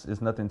mean,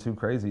 it's nothing too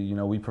crazy.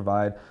 We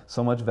provide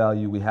so much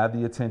value, we have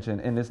the attention,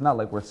 and it's not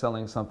like we're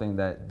selling something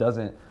that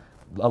doesn't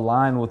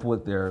align with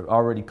what they're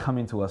already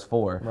coming to us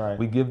for.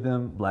 We give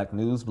them Black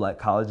news, Black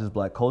colleges,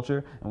 Black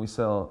culture, and we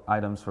sell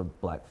items for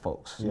Black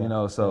folks.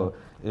 So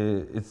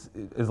it's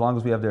as long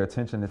as we have their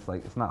attention,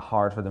 it's not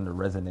hard for them to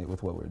resonate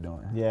with what we're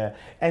doing.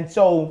 And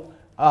so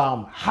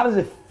how does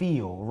it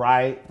feel,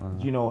 right?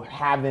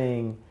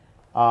 Having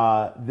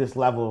this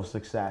level of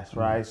success,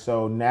 right?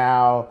 So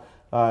now,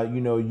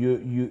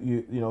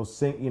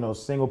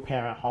 single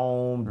parent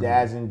home,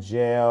 dad's in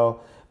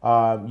jail,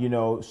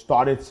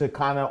 started to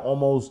kind of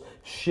almost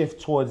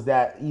shift towards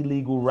that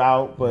illegal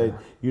route, but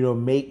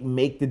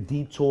make the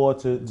detour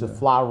to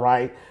fly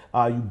right.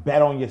 You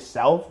bet on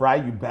yourself,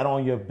 right? You bet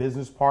on your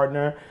business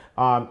partner,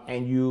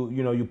 and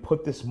you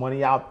put this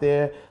money out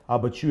there,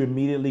 but you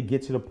immediately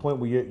get to the point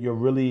where you're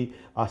really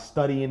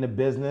studying the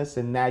business,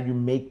 and now you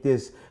make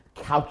this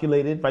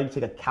calculated, right? You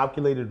take a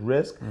calculated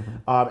risk,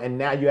 and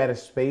now you're at a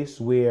space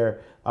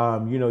where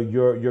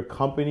your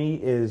company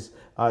is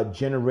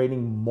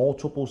generating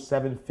multiple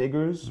 7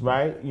 figures,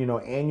 right?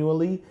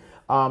 Annually.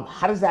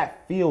 How does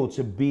that feel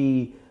to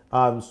be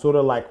sort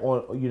of like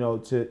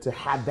on, to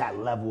have that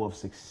level of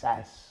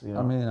success?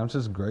 I mean, I'm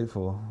just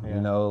grateful.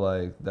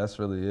 Like that's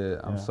really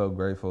it. I'm so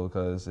grateful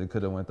because it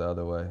could have went the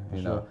other way.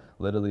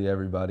 Literally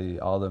everybody,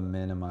 all the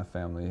men in my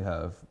family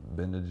have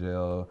been to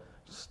jail,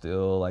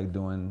 still like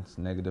doing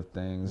negative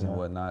things and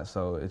whatnot.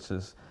 So it's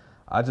just,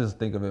 I just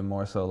think of it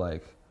more so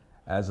like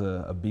as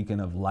a beacon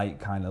of light,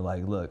 kind of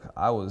like, look,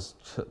 I was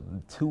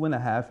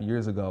 2.5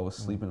 years ago, I was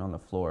sleeping on the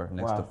floor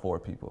next to 4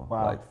 people,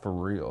 like for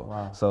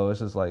real. So it's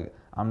just like,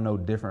 I'm no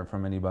different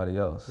from anybody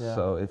else.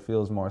 So it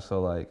feels more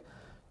so like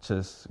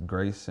just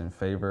grace and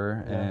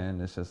favor. And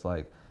it's just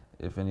like,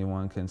 if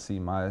anyone can see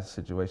my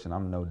situation,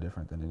 I'm no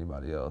different than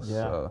anybody else.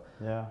 Yeah. So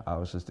Yeah. I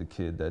was just a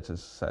kid that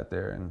just sat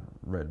there and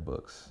read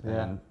books.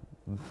 Yeah. And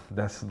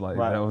that's like,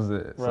 Right. that was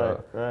it.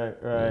 So, Right.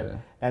 yeah.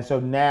 And so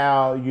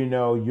now,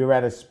 you're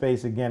at a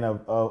space again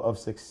of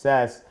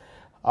success.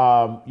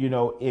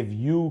 If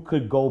you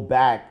could go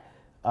back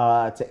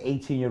to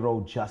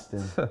 18-year-old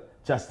Justin,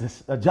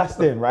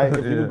 Justin, right?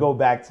 If you could go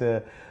back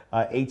to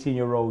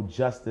 18-year-old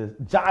Justin,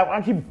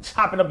 I keep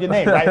chopping up your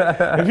name,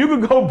 right? If you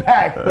could go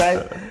back,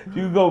 right? If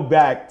you could go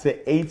back to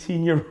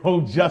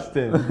 18-year-old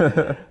Justin,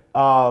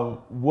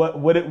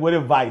 what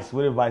advice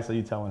are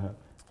you telling him?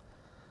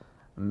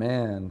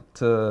 Man,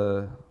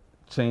 to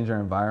change your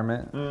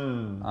environment.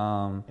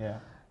 Yeah.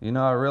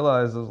 I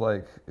realized it was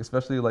like,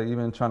 especially like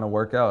even trying to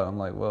work out, I'm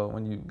like, well,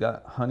 when you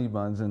got honey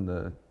buns in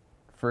the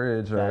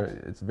fridge,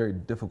 it's very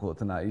difficult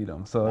to not eat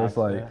them. So it's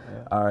like,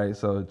 all right,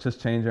 so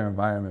just change your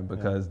environment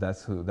because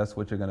that's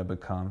what you're gonna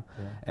become,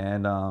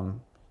 and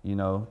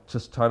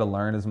just try to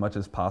learn as much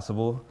as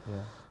possible.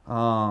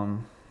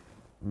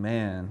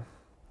 Man,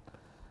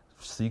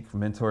 seek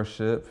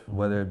mentorship,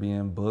 whether it be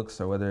in books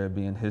or whether it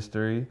be in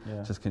history.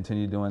 Just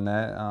continue doing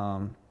that.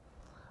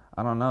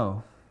 I don't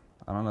know.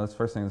 That's the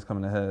first thing that's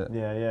coming to head.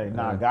 Yeah.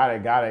 Nah, got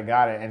it.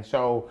 And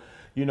so,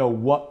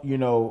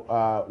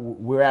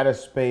 we're at a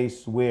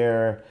space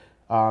where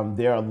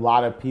there are a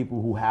lot of people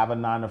who have a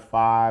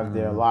 9-to-5.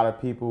 There are a lot of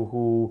people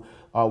who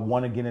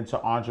want to get into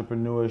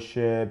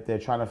entrepreneurship. They're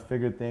trying to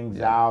figure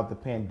things out. The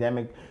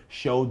pandemic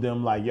showed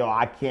them like,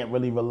 I can't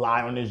really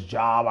rely on this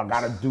job. I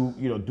gotta do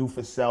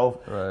for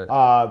self. Right.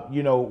 What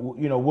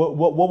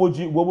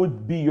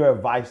would be your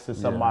advice to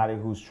somebody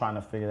who's trying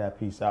to figure that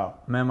piece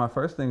out? Man, my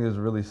first thing is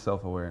really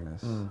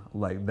self-awareness.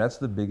 Like, that's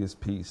the biggest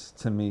piece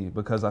to me,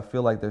 because I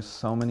feel like there's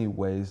so many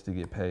ways to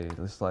get paid.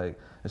 It's like,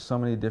 there's so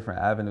many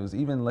different avenues.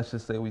 Even let's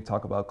just say we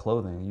talk about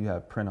clothing. You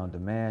have print on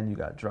demand, you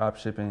got drop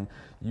shipping,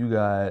 you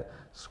got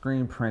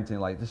screen printing.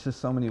 Like, there's just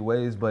so many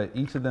ways, but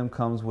each of them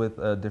comes with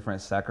a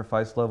different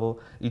sacrifice level.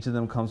 Each of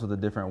them comes with a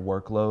different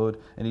workload,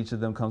 and each of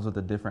them comes with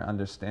a different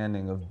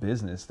understanding of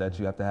business that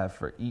you have to have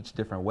for each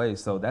different way.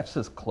 So that's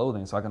just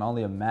clothing. So I can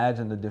only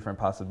imagine the different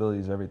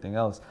possibilities of everything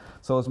else.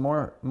 So it's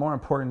more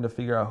important to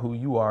figure out who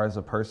you are as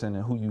a person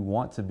and who you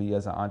want to be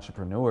as an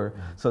entrepreneur,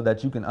 so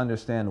that you can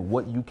understand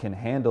what you can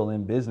handle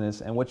in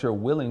business and what you're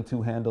willing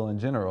to handle in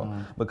general.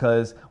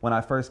 Because when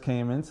I first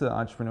came into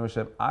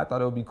entrepreneurship, I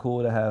thought it would be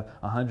cool to have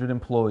 100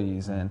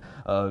 employees and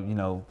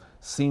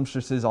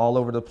seamstresses all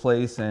over the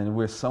place, and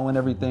we're sewing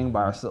everything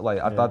by ourselves. Like,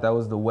 I thought that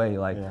was the way,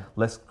 like,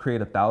 let's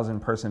create a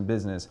 1,000-person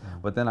business.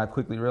 But then I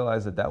quickly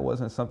realized that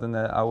wasn't something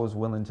that I was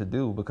willing to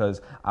do, because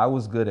I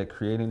was good at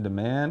creating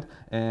demand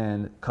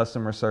and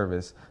customer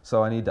service.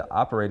 So I need to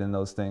operate in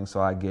those things.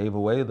 So I gave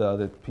away the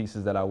other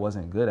pieces that I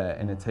wasn't good at.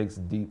 And it takes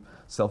deep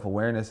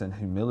self-awareness and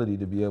humility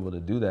to be able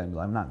to do that and be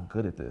like, I'm not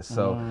good at this.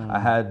 So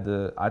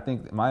I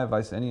think my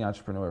advice to any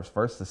entrepreneur is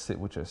first to sit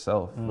with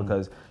yourself,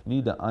 because you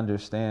need to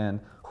understand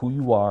who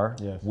you are,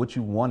 what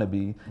you want to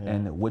be,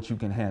 and what you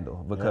can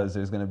handle, because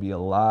there's going to be a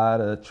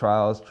lot of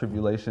trials,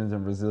 tribulations,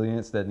 and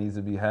resilience that needs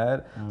to be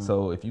had.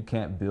 So if you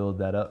can't build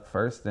that up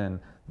first,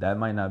 then that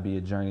might not be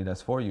a journey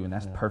that's for you, and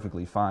that's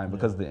perfectly fine,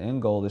 because the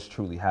end goal is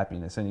truly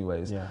happiness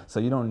anyways. So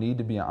you don't need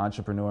to be an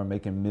entrepreneur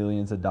making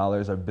millions of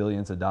dollars or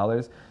billions of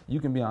dollars. You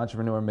can be an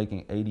entrepreneur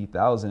making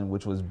 $80,000,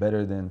 which was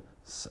better than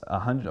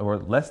 100 or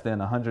less than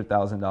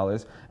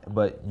 $100,000,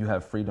 but you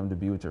have freedom to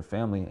be with your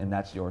family, and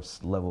that's your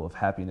level of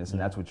happiness, and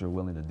that's what you're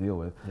willing to deal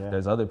with.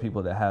 There's other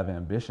people that have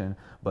ambition,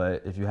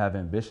 but if you have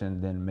ambition,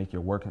 then make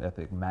your work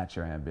ethic match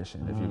your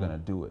ambition if you're gonna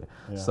do it.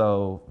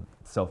 So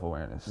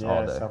self-awareness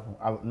all day.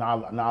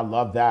 I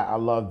love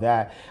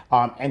that.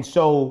 And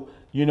so,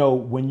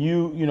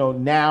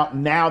 when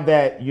now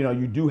that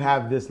you do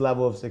have this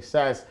level of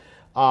success,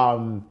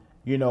 how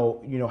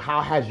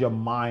has your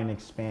mind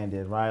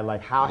expanded, right?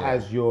 Like, how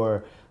has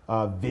your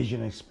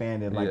vision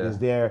expanded? Like, are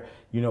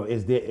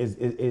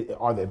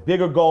there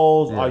bigger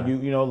goals? Are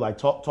you,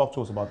 talk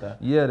to us about that?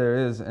 Yeah,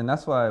 there is. And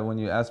that's why when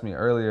you asked me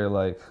earlier,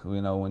 like,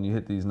 when you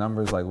hit these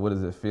numbers, like, what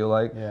does it feel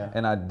like?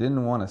 And I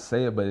didn't want to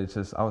say it, but it's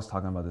just, I was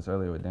talking about this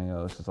earlier with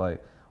Danielle. It's just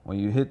like, when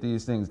you hit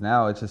these things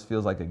now, it just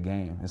feels like a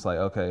game. It's like,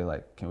 okay,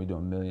 like, can we do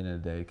 1 million in a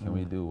day? Can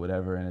we do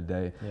whatever in a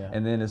day?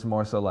 And then it's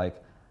more so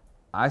like,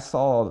 I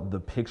saw the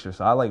picture,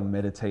 so I like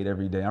meditate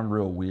every day. I'm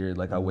real weird.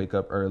 Like, I wake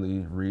up early,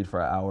 read for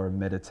an hour,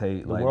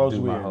 meditate. The like, world's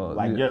do weird. My whole,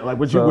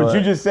 what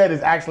you just said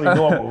is actually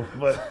normal.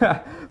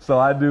 But so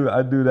I do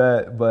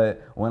that.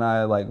 But when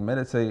I like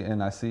meditate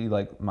and I see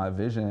like my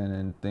vision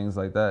and things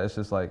like that, it's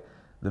just like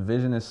the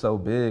vision is so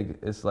big.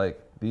 It's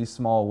like these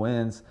small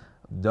wins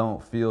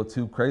don't feel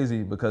too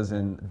crazy, because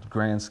in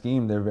grand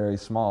scheme they're very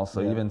small.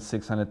 So even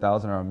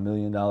 $600,000 or $1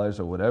 million or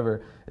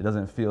whatever, it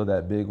doesn't feel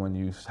that big when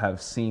you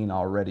have seen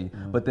already.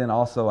 But then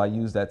also I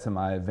use that to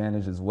my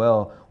advantage as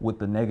well with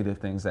the negative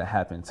things that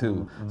happen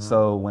too.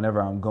 So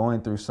whenever I'm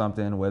going through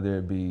something, whether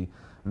it be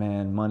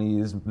man, money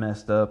is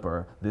messed up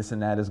or this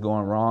and that is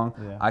going wrong,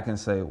 Yeah. I can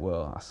say,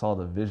 well, I saw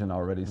the vision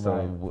already. So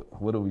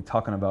Right. what are we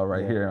talking about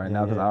right here right yeah,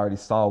 now? Because yeah. I already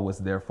saw what's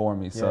there for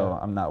me. So Yeah.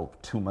 I'm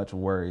not too much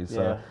worried.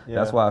 So Yeah,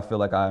 that's yeah. why I feel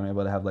like I'm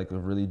able to have like a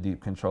really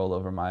deep control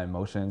over my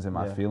emotions and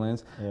my Yeah.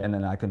 feelings. Yeah. And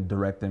then I can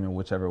direct them in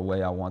whichever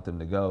way I want them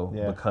to go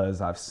Yeah.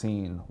 because I've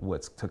seen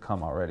what's to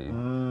come already.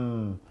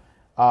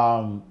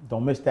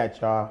 Don't miss that,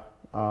 y'all.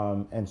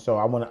 And so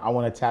I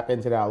want to tap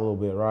into that a little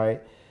bit,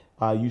 right?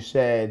 You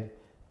said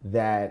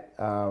that.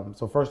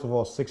 So first of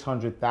all,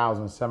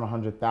 600,000,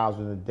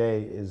 700,000 a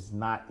day is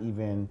not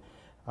even.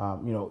 A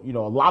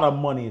lot of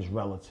money is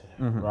relative,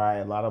 right?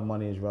 A lot of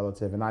money is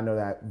relative, and I know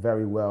that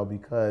very well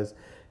because,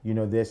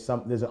 there's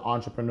an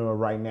entrepreneur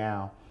right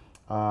now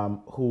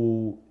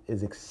who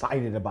is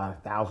excited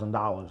about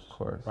 $1,000. Of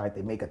course. Right?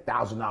 They make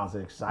 $1,000.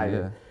 They're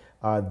excited.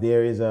 Yeah.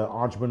 There is an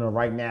entrepreneur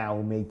right now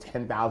who made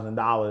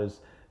 $10,000,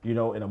 in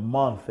a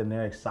month, and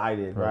they're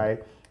excited,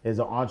 right? There's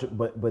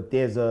but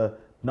there's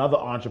another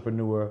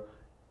entrepreneur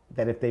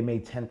that if they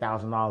made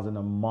 $10,000 in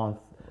a month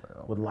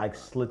would like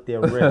slit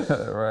their wrists,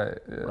 Right.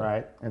 Yeah.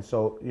 right? And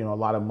so a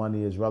lot of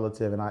money is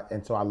relative,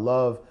 and so I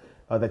love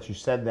that you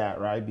said that,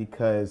 right?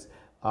 Because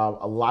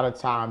a lot of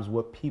times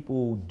what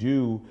people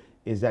do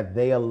is that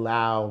they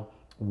allow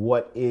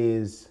what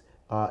is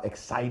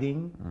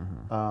exciting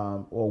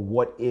or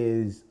what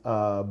is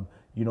a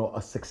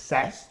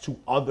success to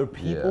other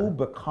people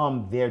Yeah.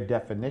 become their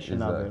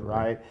definition of it, Exactly.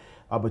 right?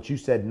 But you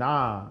said,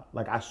 nah,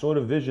 like I saw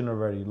the vision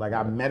already. Like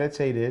I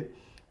meditated,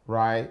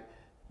 right?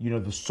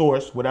 The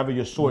source, whatever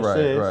your source Right,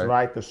 is, right.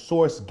 right? The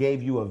source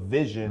gave you a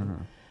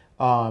vision.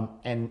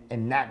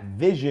 And that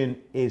vision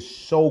is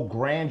so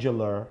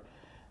granular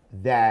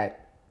that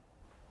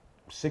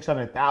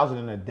 600,000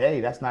 in a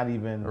day, that's not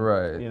even,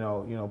 Right.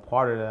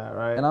 part of that,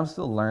 right? And I'm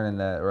still learning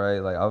that, right?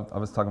 Like I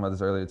was talking about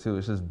this earlier too.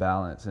 It's just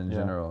balance in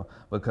general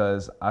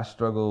because I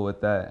struggle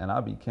with that, and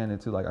I'll be candid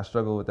too. Like I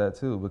struggle with that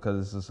too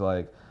because it's just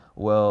like,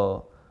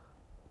 well,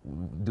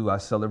 do I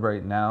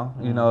celebrate now?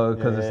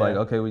 Because it's like,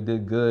 okay, we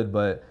did good,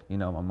 but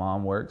my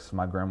mom works,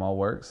 my grandma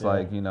works.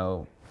 Like,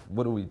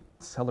 what are we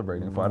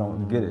celebrating for? I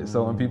don't get it.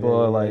 So when people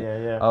are like,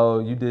 oh,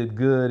 you did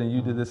good and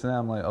you did this and that,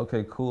 I'm like,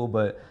 okay, cool,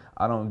 but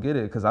I don't get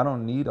it because I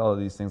don't need all of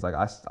these things. Like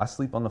I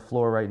sleep on the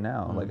floor right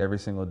now, like every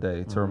single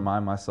day to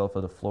remind myself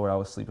of the floor I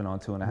was sleeping on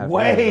 2.5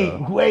 years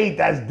ago. Wait,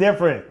 that's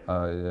different.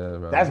 Oh yeah,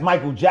 bro. That's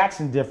Michael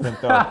Jackson different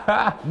though.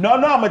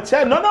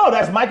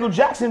 That's Michael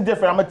Jackson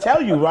different. I'm gonna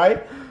tell you,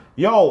 right?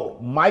 Yo,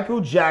 Michael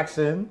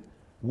Jackson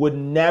would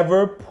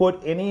never put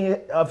any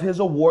of his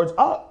awards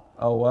up.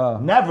 Oh wow.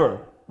 Never,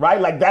 right?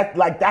 Like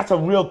that's a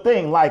real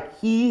thing. Like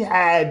he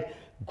had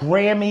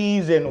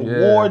Grammys and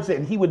awards,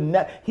 and he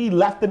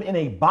left them in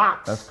a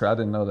box. That's crazy. I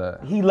didn't know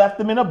that. He left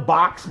them in a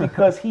box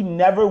because he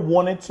never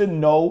wanted to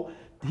know.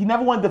 He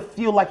never wanted to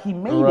feel like he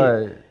made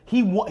it.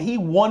 He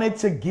wanted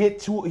to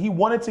get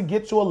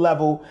to a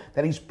level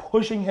that he's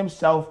pushing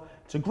himself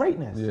to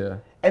greatness. Yeah.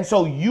 And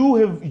so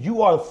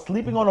you are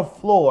sleeping on the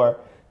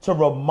floor to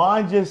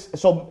remind us.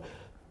 So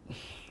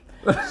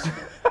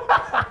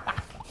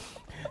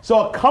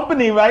a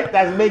company, right,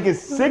 that's making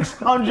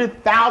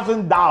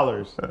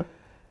 $600,000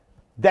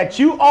 that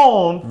you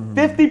own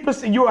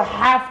 50%. You're a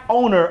half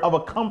owner of a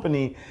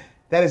company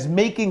that is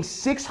making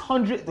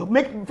forget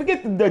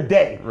the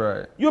day.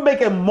 Right. You're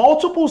making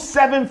multiple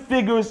 7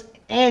 figures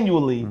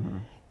annually,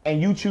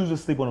 and you choose to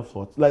sleep on the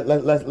floor.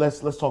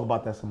 Let's talk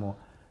about that some more.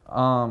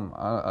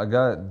 I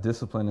got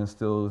discipline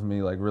instilled with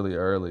me like really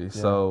early.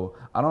 So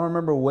I don't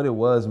remember what it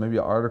was, maybe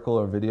an article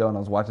or video, and I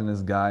was watching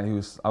this guy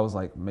I was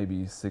like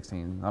maybe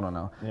 16, I don't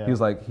know. Yeah. He was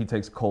like, he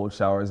takes cold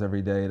showers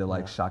every day to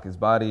like shock his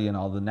body and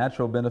all the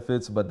natural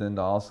benefits, but then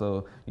to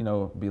also,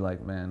 be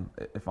like, man,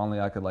 if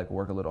only I could like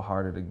work a little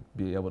harder to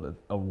be able to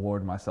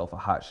award myself a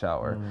hot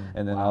shower.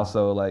 And then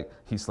also like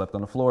he slept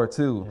on the floor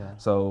too. Yeah.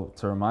 So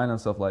to remind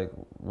himself, like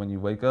when you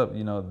wake up,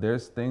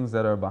 there's things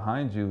that are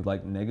behind you,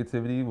 like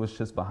negativity was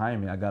just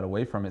behind me. I got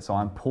away from it. So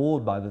I'm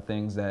pulled by the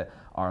things that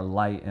are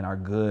light and are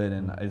good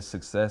and is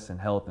success and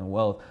health and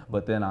wealth,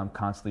 but then I'm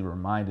constantly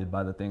reminded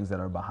by the things that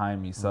are behind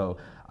me. So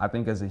I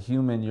think as a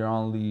human, you're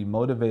only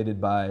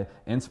motivated by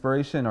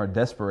inspiration or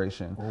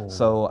desperation.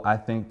 So I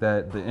think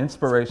that the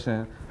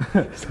inspiration,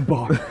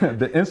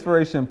 the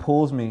inspiration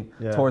pulls me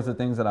towards the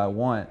things that I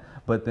want.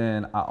 But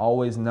then I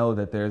always know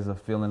that there's a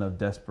feeling of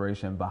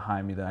desperation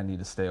behind me that I need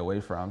to stay away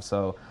from.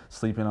 So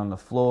sleeping on the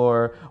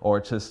floor or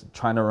just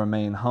trying to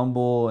remain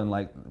humble and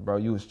like, bro,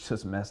 you was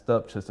just messed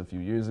up just a few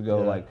years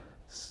ago. Like,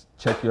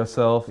 check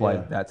yourself.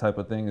 Like that type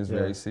of thing is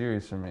very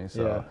serious for me.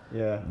 So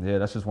yeah,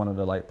 that's just one of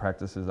the like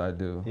practices I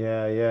do.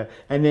 Yeah.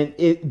 And then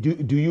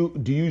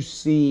do you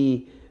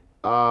see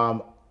a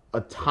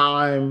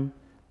time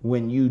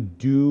when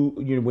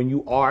when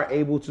you are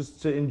able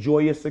to enjoy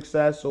your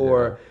success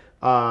or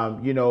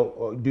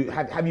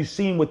have you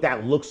seen what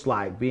that looks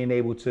like, being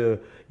able to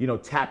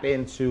tap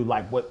into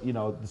like what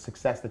the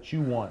success that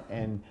you want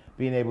and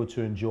being able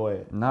to enjoy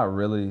it? Not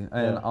really,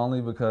 and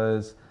only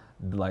because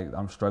like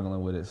I'm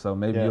struggling with it. So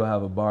maybe you'll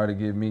have a bar to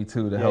give me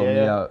too to help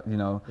me out.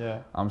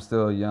 I'm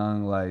still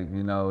young, like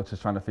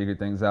just trying to figure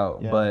things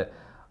out. But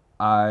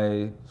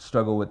I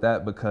struggle with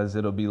that because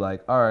it'll be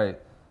like, all right,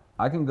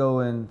 I can go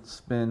and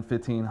spend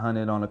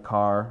 $1,500 on a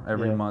car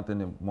every month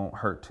and it won't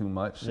hurt too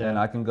much. And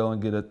I can go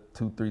and get a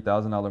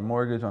 $2,000-$3,000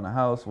 mortgage on a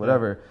house,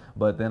 whatever.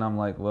 But then I'm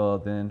like, well,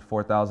 then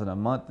 $4,000 a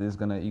month is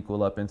gonna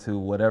equal up into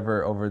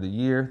whatever over the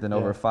year. Then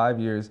over 5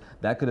 years,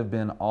 that could have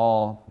been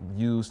all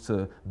used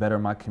to better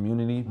my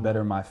community,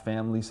 better my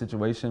family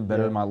situation,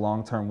 better my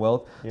long-term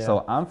wealth.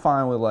 So I'm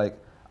fine with like,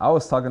 I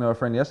was talking to a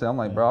friend yesterday. I'm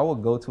like, bro, I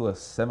would go to a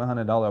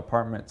 $700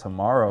 apartment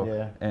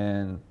tomorrow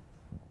and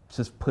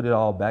just put it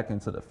all back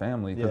into the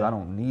family because I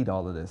don't need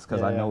all of this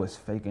because I know it's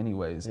fake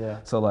anyways.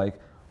 So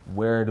like,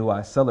 where do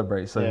I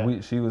celebrate?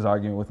 So she was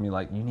arguing with me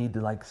like, you need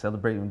to like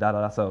celebrate and da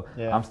da da. So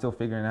I'm still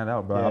figuring that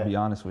out, bro. I'll be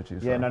honest with you.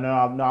 So. Yeah, no,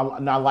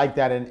 I like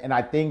that, and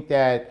I think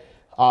that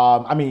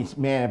I mean,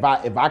 man,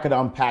 if I could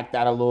unpack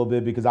that a little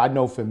bit, because I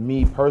know for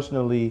me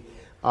personally,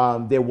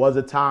 there was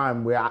a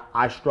time where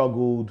I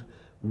struggled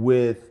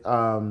with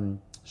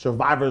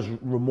survivor's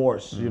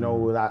remorse. You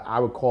know,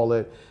 I would call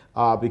it.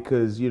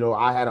 Because, you know,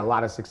 I had a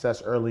lot of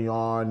success early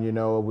on. You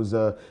know, I was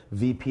a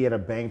VP at a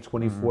bank,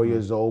 24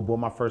 years old, bought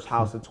my first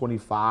house at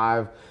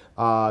 25.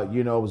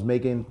 You know, was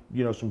making,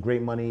 you know, some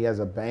great money as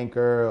a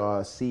banker,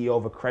 CEO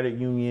of a credit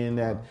union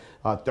at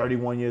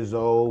 31 years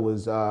old.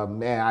 Was,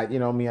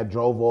 I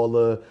drove all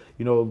the,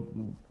 you know,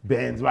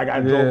 Benz, like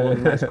I drove all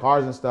the nice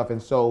cars and stuff. And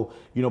so,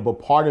 you know,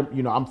 but part of,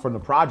 you know, I'm from the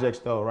projects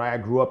though, right? I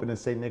grew up in the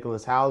St.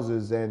 Nicholas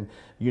houses, and,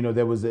 you know,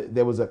 there was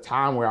a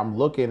time where I'm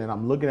looking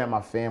at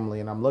my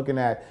family, and I'm looking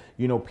at,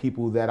 you know,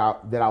 people that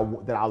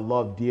I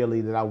love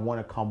dearly, that I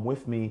want to come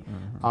with me.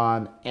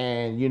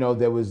 And, you know,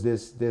 there was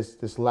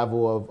this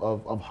level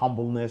of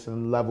humbleness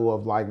and level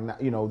of like,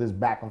 you know, this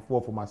back and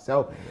forth with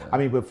myself. I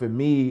mean, but for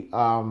me,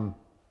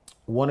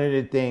 one of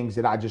the things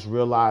that I just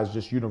realized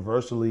just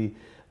universally,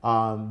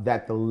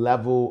 that the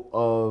level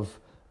of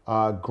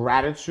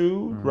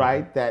gratitude,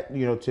 right? That,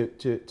 you know,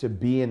 to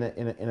be in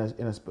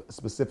a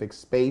specific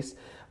space,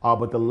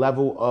 but the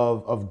level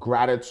of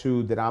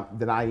gratitude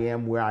that I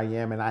am where I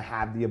am, and I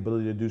have the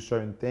ability to do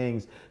certain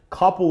things,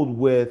 coupled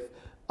with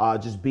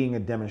just being a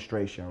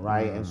demonstration,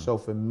 right? And so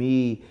for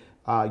me,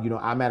 you know,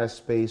 I'm at a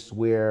space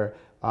where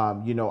I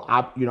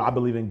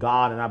believe in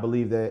God, and I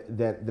believe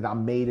that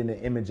I'm made in the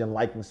image and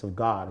likeness of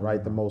God,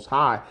 right? The Most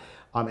High.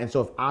 And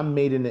so if I'm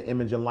made in the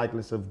image and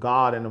likeness of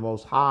God and the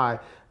Most High,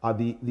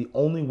 the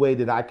only way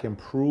that I can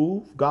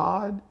prove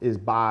God is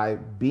by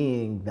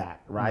being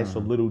that, right? So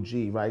little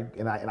g, right?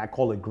 And I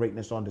call it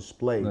greatness on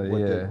display,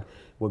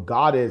 what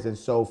God is. And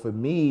so for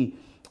me,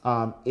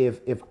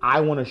 if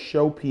I want to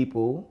show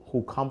people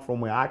who come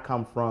from where I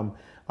come from,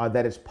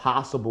 that it's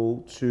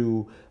possible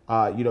to,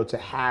 to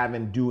have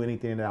and do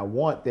anything that I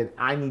want, then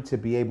I need to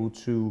be able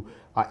to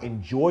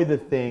enjoy the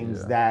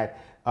things that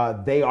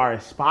they are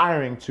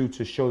aspiring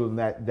to show them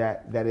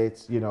that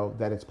it's, you know,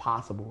 that it's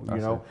possible, you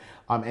know?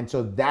 And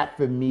so that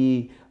for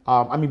me,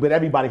 I mean, but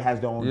everybody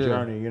has their own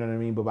journey, you know what I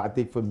mean? But I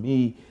think for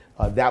me,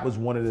 that was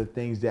one of the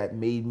things that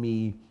made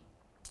me,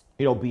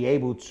 you know, be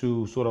able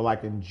to sort of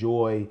like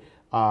enjoy,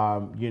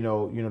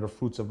 the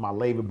fruits of my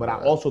labor. But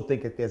I also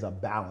think that there's a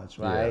balance,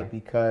 right?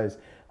 Because,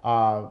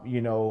 I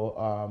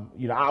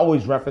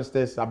always reference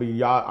this. I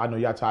mean, I know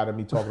y'all tired of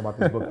me talking about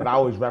this book, but I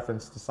always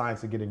reference The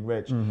Science of Getting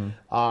Rich.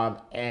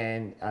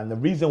 And the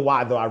reason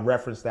why, though, I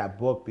reference that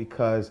book,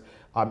 because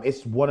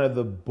it's one of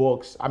the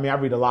books. I mean, I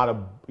read a lot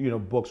of,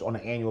 books on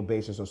an annual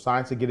basis. So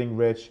Science of Getting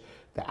Rich,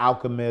 The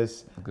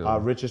Alchemist,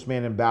 Richest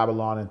Man in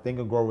Babylon, and Think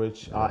and Grow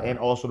Rich, and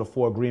also The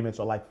Four Agreements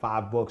are like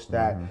 5 books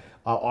that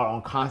are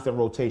on constant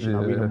rotation.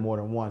 I read them more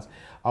than once.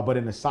 But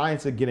in The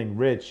Science of Getting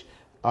Rich,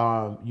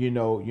 Walter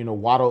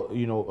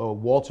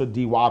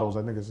D. Waddles,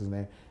 I think is his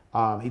name.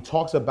 He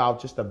talks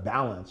about just a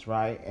balance,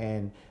 right?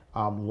 And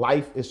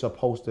life is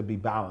supposed to be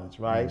balanced,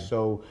 right?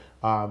 So,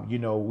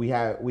 we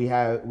have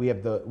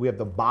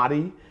the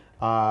body,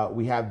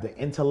 we have the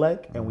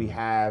intellect, and we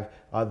have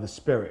the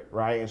spirit,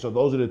 right? And so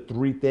those are the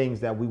 3 things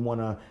that we want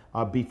to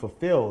be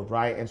fulfilled,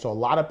 right? And so a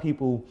lot of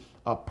people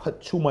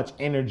put too much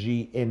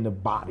energy in the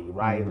body,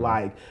 right?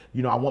 Like,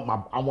 I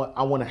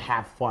want to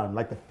have fun,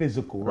 like the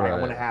physical, right? I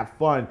want to have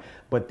fun,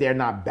 but they're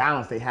not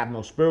balanced. They have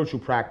no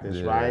spiritual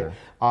practice, right?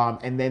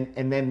 And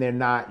then they're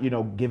not,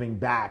 giving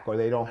back, or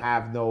they don't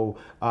have no,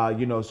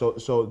 they're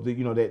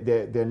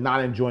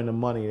not enjoying the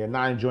money, they're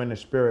not enjoying the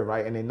spirit,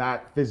 right? And they're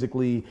not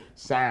physically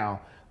sound.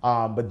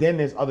 But then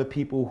there's other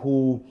people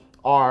who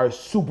are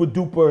super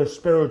duper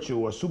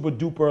spiritual or super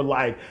duper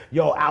like,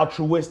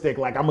 altruistic,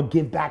 like I'm gonna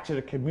give back to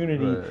the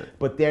community,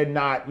 but they're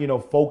not,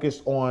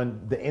 focused on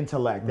the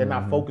intellect. They're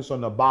not focused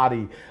on the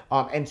body.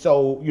 And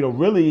so,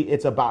 really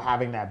it's about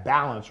having that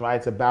balance, right?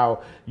 It's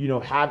about,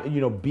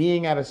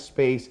 being at a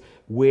space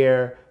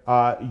where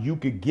you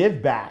could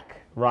give back,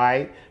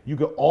 right? You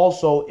could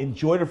also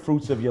enjoy the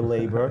fruits of your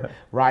labor,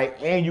 right?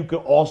 And you could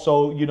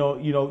also,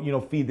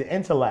 feed the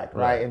intellect,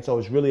 right? And so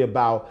it's really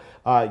about,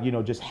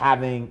 just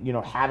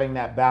having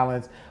that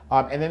balance,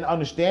 and then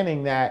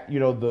understanding that,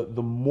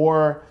 the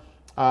more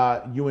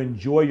you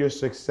enjoy your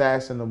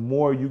success, and the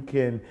more you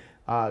can,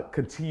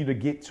 continue to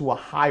get to a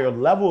higher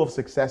level of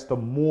success, the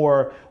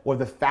more or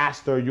the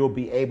faster you'll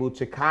be able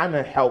to kind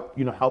of help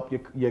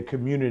your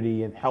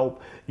community and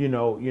help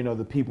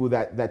the people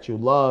that you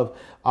love.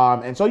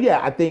 And so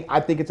I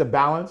think it's a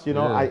balance, and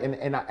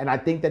I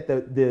think that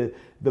the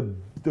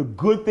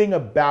good thing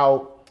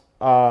about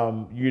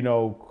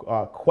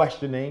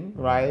questioning,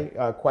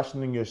 right?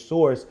 Questioning your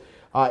source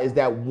is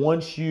that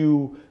once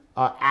you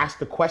ask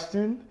the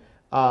question,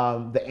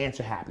 the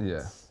answer happens.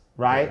 Yeah.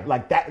 Right?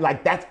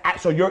 Yeah.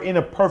 So you're in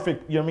a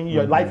perfect, your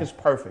life is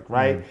perfect,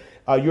 right?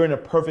 You're in a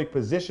perfect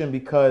position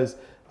because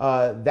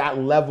that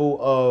level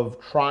of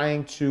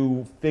trying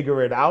to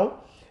figure it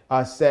out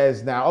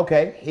says now,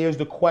 okay, here's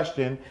the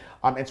question.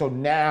 And so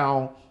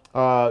now,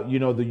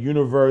 the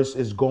universe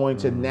is going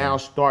to now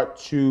start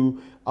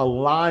to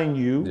align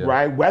you,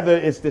 right? Whether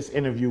it's this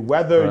interview,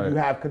 whether you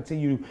have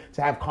continued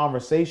to have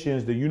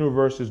conversations, the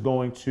universe is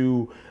going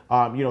to,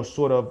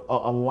 sort of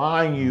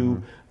align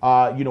you,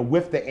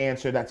 with the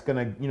answer that's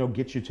going to,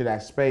 get you to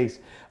that space.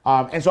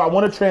 And so I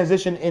want to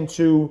transition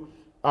into,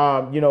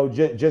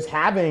 just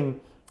having,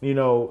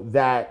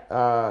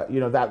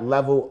 that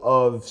level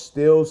of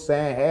still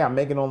saying, hey, I'm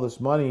making all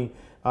this money,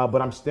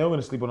 but I'm still going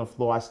to sleep on the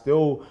floor. I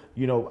still,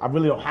 I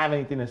really don't have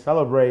anything to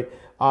celebrate.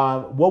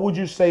 What would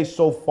you say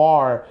so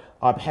far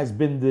has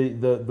been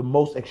the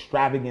most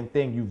extravagant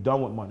thing you've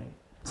done with money?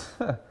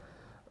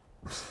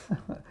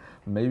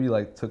 Maybe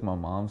like took my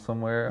mom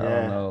somewhere. I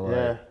don't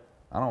know.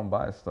 I don't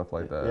buy stuff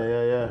like that.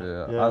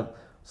 Yeah.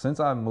 Since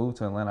I moved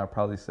to Atlanta, I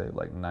probably saved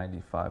like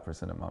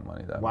 95% of my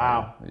money that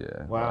Wow. money.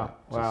 Yeah.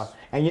 Wow.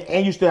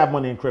 And you still have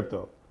money in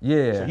crypto.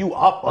 Yeah. So you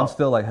up. I'm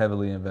still like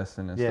heavily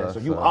investing in stuff. So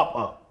you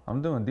up.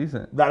 I'm doing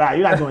decent. Nah,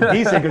 you're not doing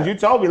decent because you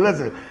told me.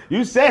 Listen,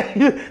 you said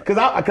because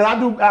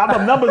I'm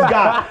a numbers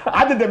guy.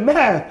 I did the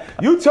math.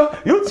 You told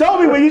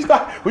me when you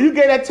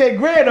gave that 10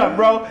 grand up,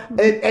 bro.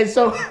 And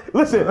so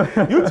listen,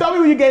 you told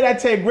me when you gave that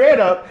 10 grand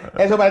up,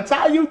 and so by the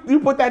time you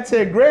put that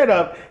 10 grand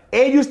up,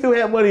 and you still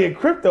have money in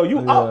crypto, you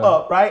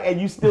up, right?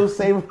 And you still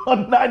save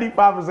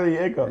 95% of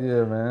your income.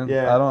 Yeah, man.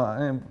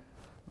 Yeah.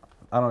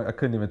 I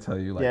couldn't even tell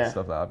you like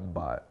stuff that I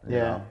bought. You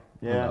know?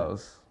 Who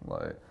knows?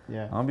 Like,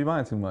 I don't be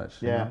buying too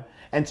much. You know?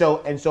 And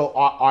so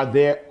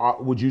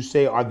would you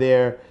say are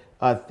there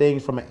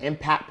things from an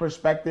impact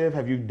perspective?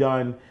 Have you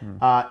done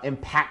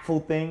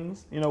impactful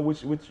things?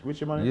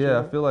 With your money? Yeah,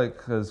 I feel like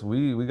because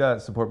we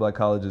got Support Black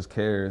Colleges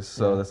Cares,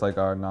 so that's like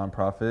our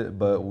nonprofit,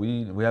 but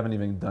we haven't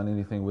even done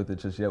anything with it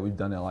just yet. We've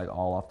done it like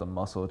all off the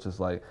muscle. It's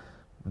just like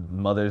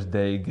Mother's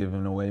Day,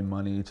 giving away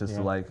money, just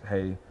like,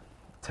 hey,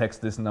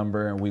 text this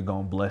number and we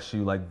gonna bless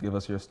you, like give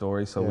us your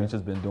story. So we've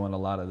just been doing a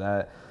lot of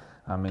that.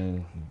 I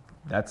mean,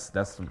 that's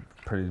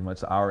pretty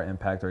much our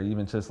impact, or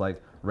even just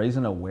like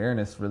raising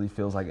awareness really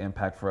feels like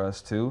impact for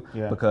us too.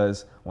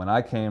 Because when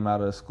I came out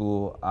of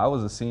school, I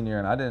was a senior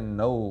and I didn't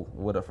know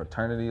what a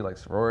fraternity, like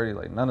sorority,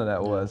 like none of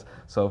that was.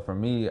 So for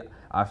me,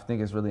 I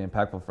think it's really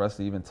impactful for us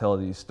to even tell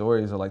these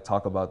stories or like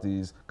talk about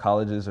these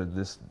colleges or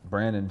this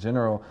brand in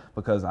general,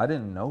 because I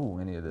didn't know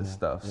any of this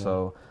stuff.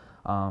 So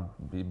but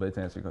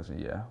to answer your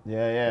question,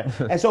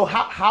 And so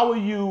how are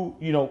you,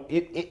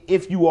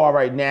 if you are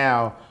right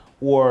now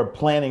or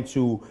planning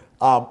to,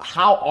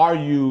 how are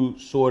you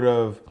sort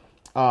of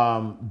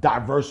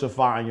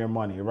diversifying your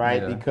money,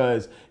 right?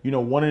 Because,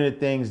 one of the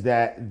things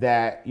that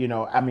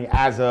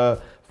as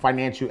a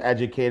financial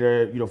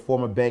educator,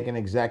 former banking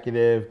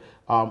executive,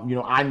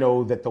 I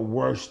know that the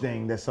worst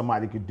thing that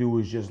somebody could do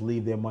is just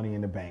leave their money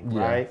in the bank,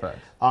 right?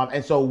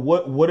 And so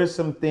what are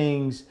some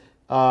things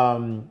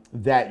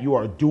that you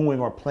are doing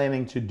or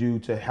planning to do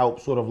to help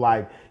sort of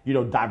like,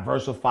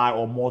 diversify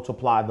or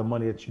multiply the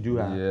money that you do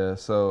have? Yeah,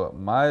 so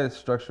my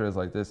structure is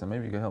like this, and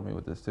maybe you can help me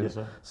with this too. Yes,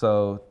 sir.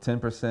 So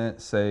 10%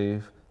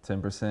 save,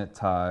 10%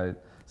 tithe,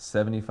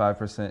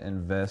 75%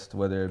 invest,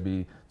 whether it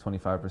be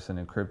 25%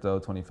 in crypto,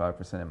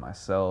 25% in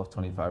myself,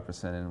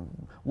 25% in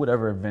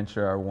whatever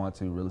venture I want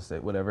to, real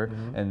estate, whatever,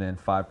 and then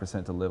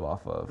 5% to live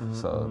off of.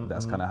 So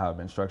that's kind of how I've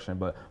been structuring.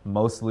 But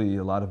mostly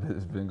a lot of it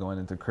has been going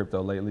into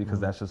crypto lately because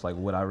that's just like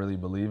what I really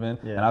believe in.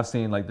 And I've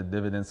seen like the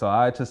dividends. So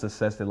I just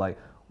assessed it like,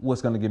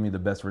 what's going to give me the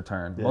best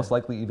return? Most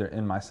likely either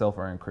in myself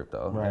or in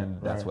crypto.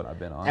 And that's what I've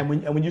been on. And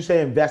when you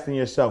say invest in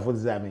yourself, what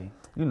does that mean?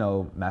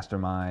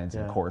 Masterminds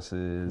and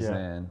courses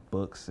and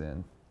books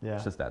and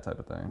it's just that type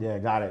of thing. Yeah,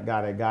 got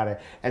it.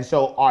 And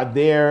so are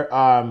there,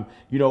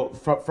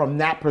 from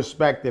that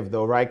perspective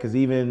though, right? Because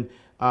even,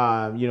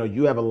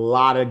 you have a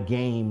lot of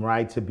game,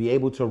 right? To be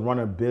able to run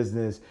a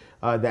business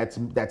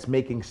that's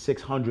making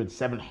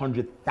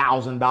 $600,000,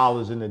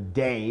 $700,000 in a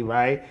day,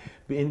 right?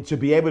 And to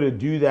be able to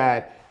do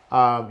that,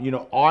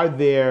 are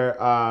there,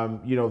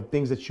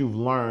 things that you've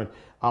learned?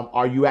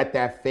 Are you at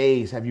that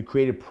phase? Have you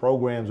created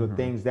programs or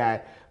things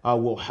that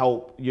will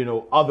help,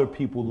 other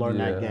people learn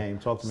that game?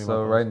 Talk to me about that.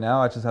 So right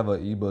now I just have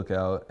an ebook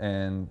out,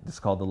 and it's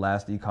called The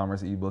Last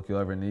E-Commerce Ebook You'll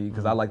Ever Need,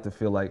 because I like to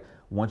feel like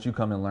once you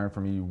come and learn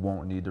from me, you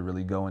won't need to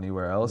really go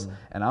anywhere else.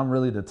 And I'm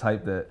really the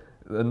type that,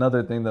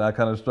 another thing that I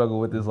kind of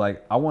struggle with is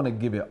like, I want to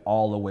give it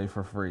all away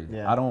for free.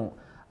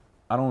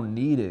 I don't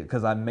need it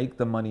because I make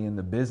the money in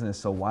the business.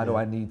 So why do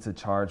I need to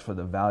charge for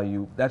the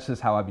value? That's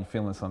just how I be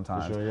feeling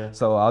sometimes. Sure, yeah.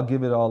 So I'll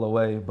give it all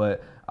away,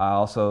 but I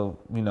also,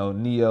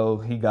 Neo,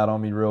 he got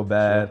on me real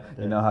bad. Sure,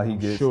 yeah. You know how he I'm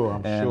gets. sure,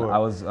 I'm and sure. I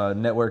was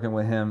networking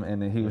with him,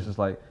 and then he was just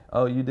like,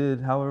 oh, you did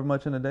however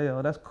much in a day?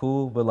 Oh, that's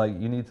cool. But like,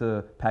 you need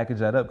to package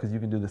that up because you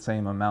can do the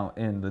same amount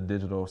in the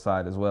digital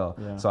side as well.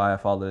 Yeah. So I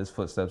followed his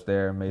footsteps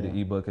there, made an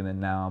ebook, and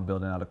then now I'm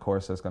building out a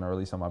course that's going to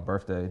release on my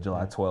birthday,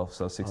 July 12th.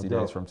 So 60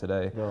 dope. days from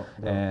today. Dope.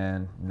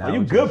 And now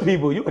You good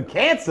people. You a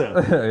Cancer.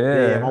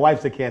 Yeah. My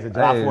wife's a Cancer.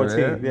 July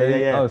 14th.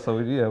 Yeah. Oh, so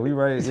yeah, we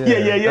right. Yeah,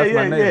 Yeah. That's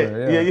my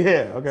neighbor.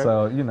 Yeah. Okay.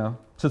 So,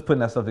 just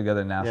putting that stuff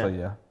together now. Yeah. So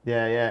yeah.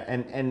 Yeah.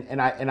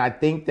 And I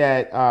think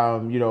that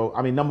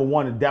number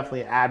one, it's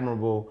definitely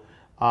admirable,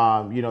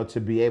 to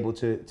be able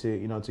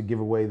to give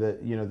away the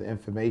the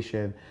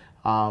information.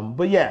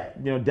 But yeah,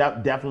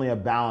 definitely a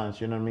balance.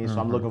 You know what I mean? So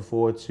I'm looking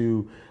forward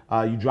to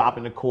you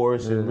dropping the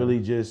course and really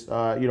just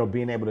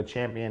being able to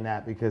champion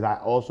that, because I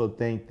also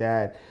think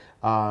that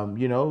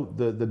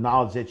the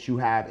knowledge that you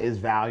have is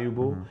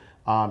valuable,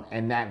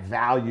 and that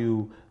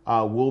value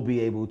will be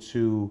able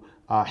to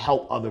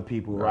help other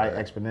people, right,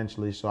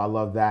 exponentially. So I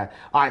love that.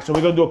 All right, so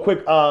we're gonna do a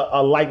quick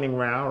lightning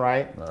round,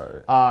 right? All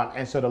right.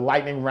 And so the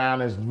lightning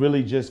round is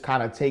really just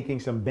kind of taking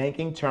some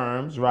banking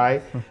terms,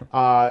 right?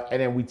 And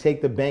then we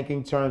take the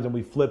banking terms and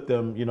we flip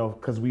them,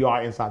 because we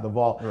are inside the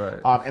vault. Right.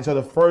 And so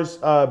the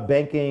first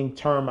banking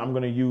term I'm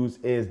gonna use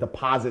is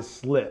deposit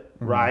slip,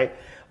 right?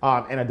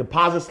 And a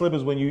deposit slip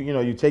is when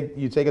you take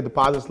a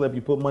deposit slip,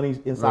 you put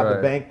money inside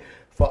the bank.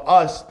 For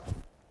us,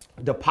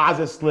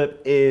 deposit slip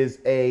is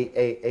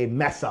a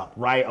mess up,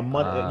 right?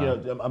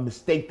 A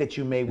mistake that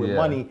you made with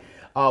money.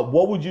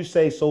 What would you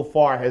say so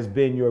far has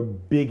been your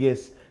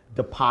biggest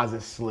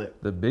deposit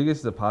slip? The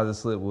biggest deposit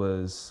slip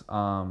was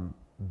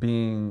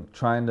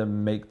trying to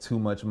make too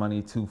much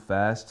money too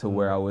fast to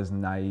where I was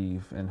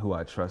naive in who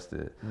I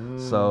trusted.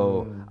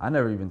 So I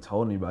never even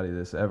told anybody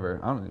this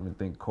ever. I don't even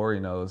think Corey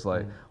knows.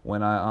 Like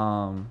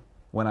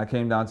when I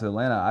came down to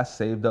Atlanta, I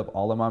saved up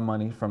all of my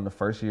money from the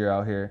first year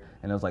out here,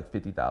 and it was like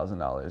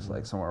 $50,000,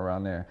 like somewhere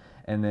around there.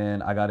 And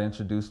then I got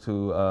introduced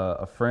to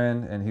a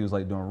friend, and he was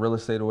like doing real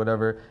estate or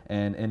whatever,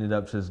 and ended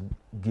up just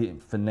getting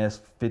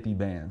finessed 50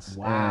 bands.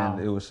 Wow.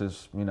 And it was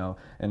just,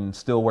 and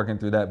still working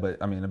through that, but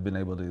I mean, I've been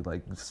able to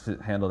like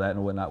handle that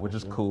and whatnot, which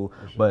is cool.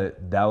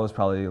 But that was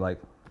probably like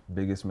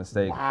biggest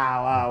mistake.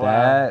 Wow.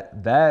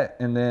 That,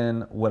 and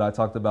then what I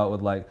talked about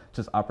with like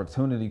just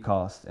opportunity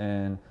cost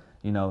and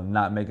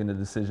not making the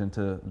decision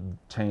to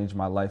change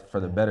my life for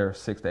the better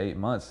 6 to 8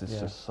 months. It's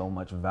just so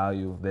much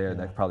value there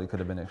that probably could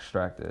have been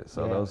extracted.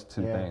 So those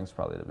two things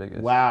probably the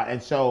biggest. Wow.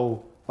 And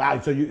so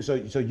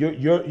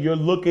you're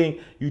looking,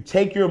 you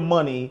take your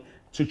money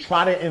to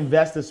try to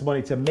invest this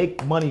money to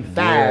make money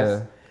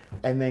fast,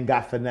 and then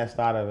got finessed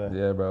out of it.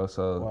 Yeah, bro.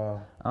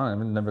 So I've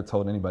never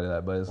told anybody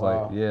that, but it's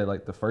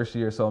like the first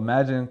year. So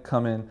imagine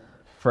coming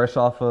fresh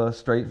off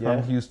straight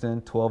from Houston,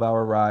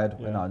 12-hour ride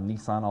in a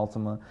Nissan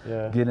Altima,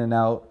 getting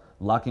out,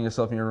 locking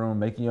yourself in your room,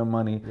 making your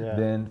money,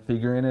 then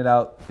figuring it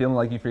out, feeling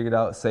like you figured it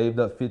out, saved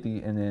up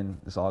 50, and then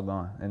it's all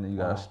gone, and then you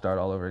gotta start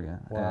all over again.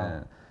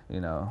 And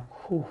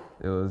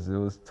it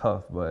was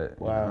tough, but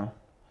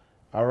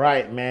All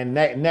right, man.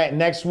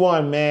 Next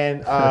one,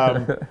 man.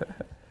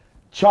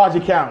 Charge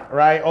account,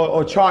 right?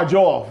 Or charge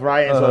off,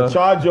 right? And so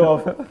charge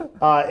off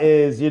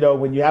is,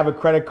 when you have a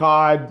credit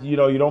card, you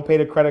don't pay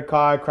the credit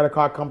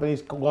card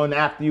companies going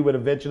after you, but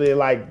eventually they're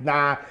like,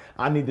 nah,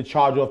 I need to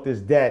charge off this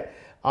debt.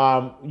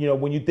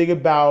 When you think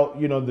about,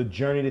 the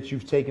journey that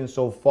you've taken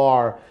so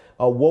far,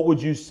 what would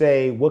you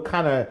say, what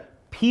kind of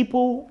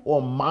people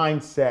or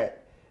mindset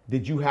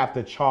did you have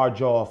to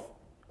charge off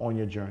on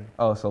your journey?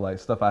 Oh, so like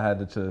stuff I had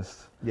to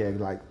just... Yeah,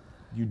 like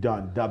you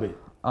done, dub it.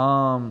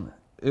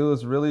 It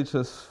was really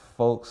just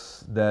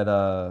folks that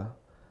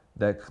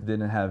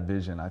didn't have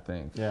vision, I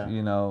think. Yeah.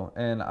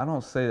 And I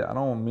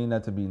don't mean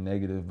that to be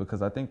negative,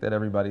 because I think that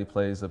everybody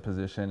plays a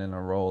position and a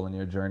role in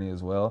your journey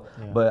as well.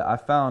 Yeah. But I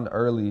found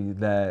early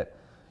that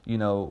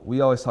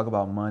we always talk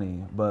about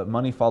money, but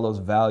money follows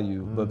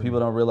value, but people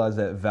don't realize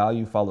that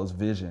value follows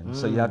vision.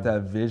 So you have to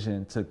have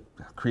vision to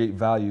create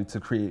value, to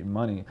create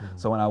money.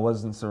 So when I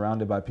wasn't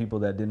surrounded by people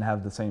that didn't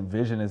have the same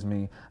vision as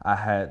me,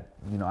 I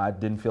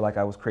didn't feel like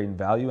I was creating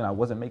value, and I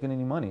wasn't making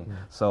any money.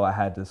 So I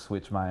had to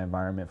switch my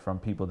environment from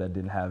people that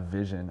didn't have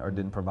vision or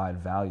didn't provide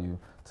value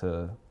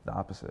to the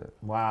opposite.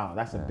 Wow,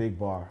 that's a big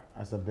bar.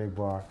 That's a big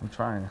bar. I'm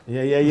trying.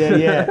 Yeah.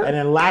 And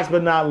then last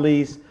but not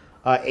least,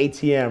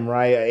 ATM,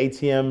 right? An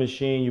ATM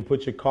machine, you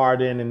put your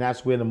card in, and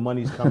that's where the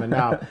money's coming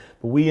out.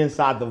 But we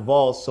inside the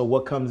vault, so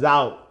what comes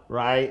out,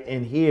 right,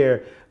 in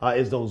here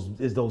is those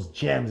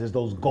gems, is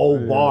those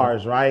gold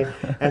bars, right?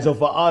 And so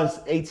for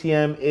us,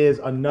 ATM is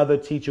another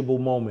teachable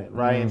moment,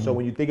 right? And so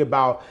when you think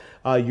about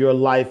your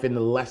life and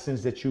the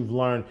lessons that you've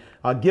learned,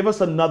 give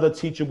us another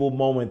teachable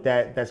moment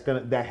that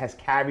has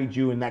carried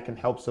you and that can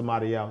help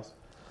somebody else.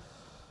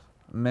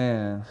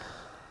 Man,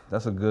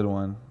 that's a good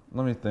one.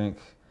 Let me think.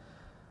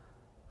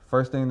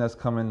 First thing that's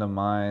coming to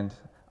mind,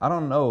 I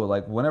don't know,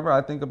 like whenever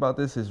I think about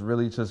this, it's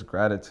really just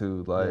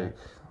gratitude. Like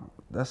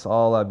that's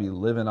all I be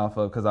living off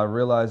of, because I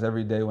realize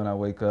every day when I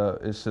wake up,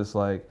 it's just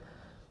like,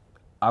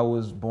 I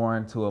was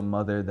born to a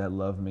mother that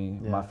loved me.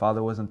 Yeah. My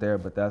father wasn't there,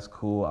 but that's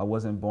cool. I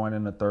wasn't born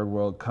in a third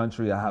world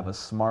country. I have a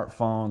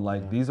smartphone.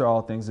 Like, these are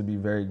all things to be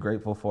very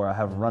grateful for. I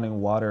have running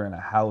water in a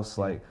house.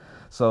 Like,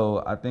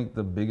 so I think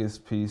the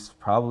biggest piece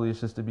probably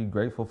is just to be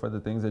grateful for the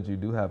things that you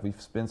do have. We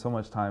spend so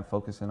much time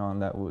focusing on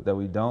that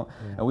we don't,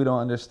 and we don't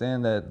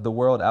understand that the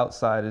world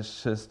outside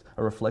is just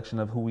a reflection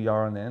of who we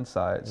are on the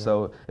inside.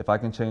 So if I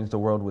can change the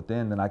world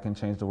within, then I can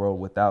change the world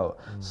without.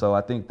 So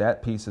I think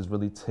that piece has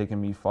really taken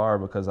me far,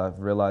 because I've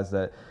realized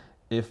that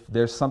if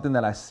there's something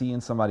that I see in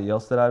somebody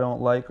else that I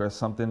don't like, or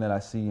something that I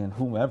see in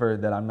whomever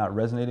that I'm not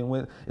resonating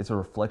with, it's a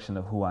reflection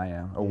of who I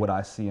am or what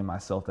I see in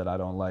myself that I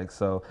don't like.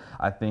 So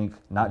I think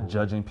not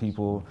judging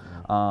people,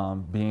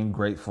 being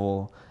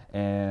grateful,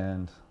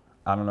 and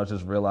I don't know,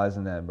 just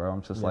realizing that, bro,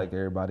 I'm just like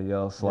everybody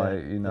else.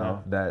 Like, you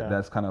know,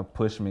 that's kind of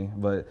pushed me.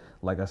 But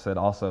like I said,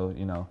 also,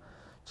 you know,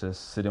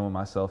 just sitting with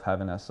myself,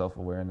 having that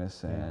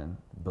self-awareness, and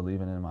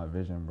believing in my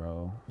vision,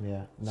 bro.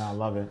 Yeah, no, I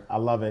love it. I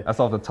love it. That's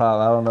off the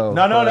top. I don't know.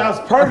 No, that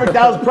was perfect.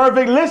 That was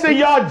perfect. Listen,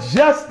 y'all,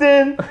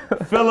 Justin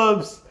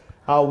Phillips,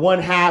 one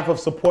half of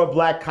Support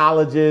Black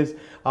Colleges,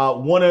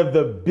 one of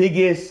the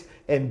biggest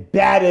and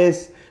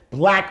baddest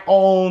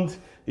Black-owned,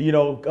 you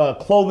know,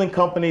 clothing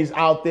companies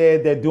out there.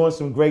 They're doing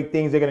some great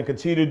things. They're going to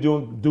continue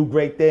to do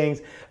great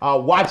things.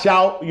 Watch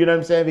out, you know what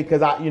I'm saying?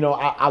 Because I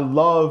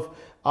love,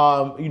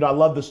 I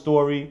love the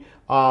story.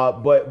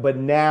 But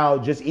now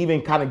just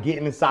even kind of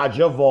getting inside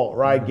your vault,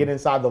 right? Get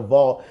inside the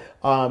vault.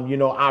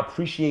 I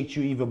appreciate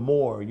you even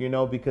more,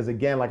 because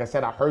again, like I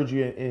said, I heard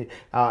you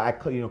at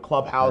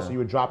Clubhouse, you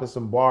were dropping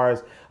some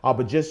bars,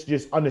 but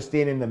just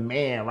understanding the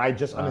man, right?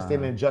 Just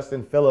understanding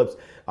Justin Phillips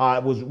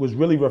was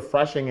really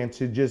refreshing, and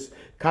to just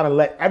kind of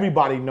let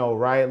everybody know,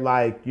 right?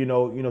 Like,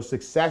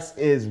 success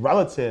is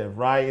relative,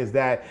 right? Is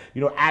that,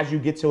 as you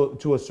get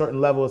to a certain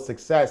level of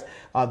success,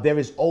 there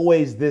is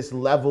always this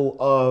level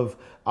of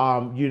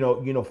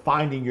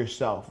finding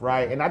yourself,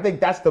 right? And I think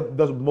that's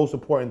the most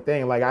important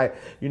thing. Like I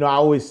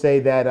always say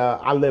that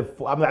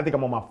I think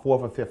I'm on my 4th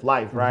or 5th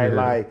life, right?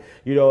 Like,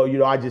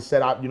 I just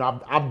said,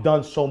 I've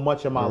done so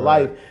much in my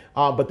life,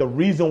 but the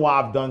reason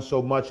why I've done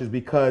so much is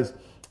because,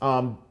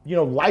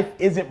 life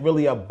isn't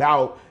really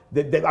about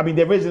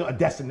there isn't a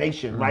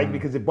destination, right?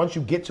 Because once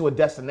you get to a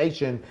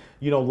destination,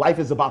 life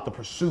is about the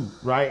pursuit,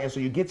 right? And so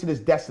you get to this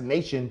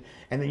destination,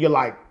 and then you're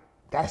like,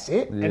 that's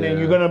it. Yeah. And then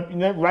you're gonna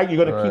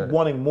keep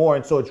wanting more.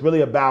 And so it's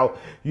really about,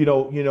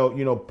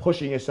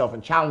 pushing yourself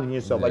and challenging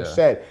yourself. Like you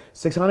said,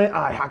 600,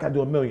 all right, how can I do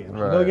 1 million?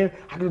 Right. 1 million,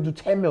 how can I do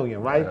 10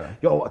 million, right?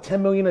 Yeah.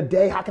 10 million a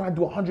day, how can I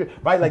do 100,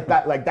 right? Like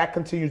that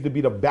continues to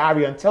be the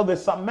barrier until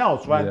there's something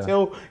else, right? Yeah.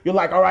 Until you're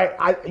like, all right,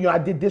 I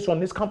did this on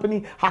this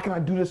company, how can I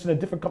do this in a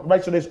different company,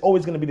 right? So there's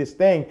always gonna be this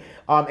thing.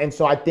 And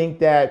so I think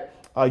that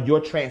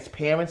your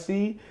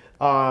transparency,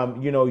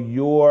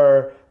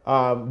 your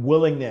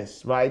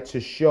willingness, right, to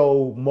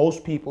show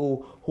most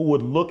people who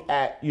would look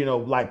at,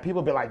 like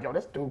people be like, yo,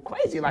 this dude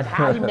crazy. Like,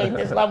 how he made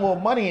this level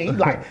of money?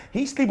 And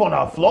he sleep on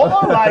the floor?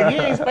 Like, he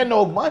ain't spend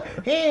no money.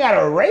 He ain't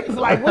got a raise.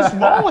 Like, what's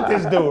wrong with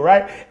this dude,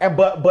 right? And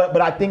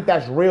but I think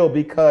that's real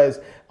because,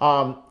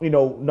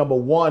 number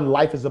one,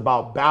 life is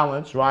about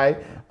balance, right?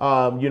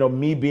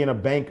 Me being a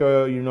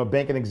banker,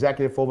 banking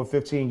executive for over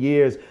 15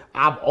 years,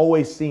 I've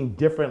always seen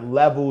different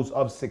levels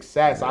of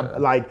success.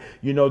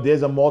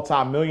 There's a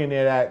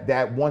multi-millionaire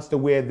that wants to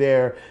wear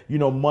their,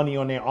 money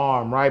on their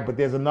arm, right? But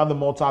there's another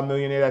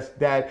multi-millionaire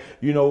that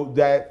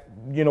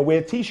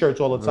wear t-shirts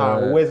all the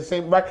time, or wears the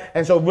same, right?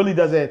 And so it really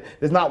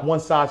there's not one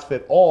size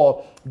fit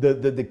all.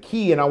 The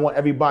key, and I want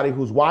everybody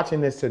who's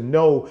watching this to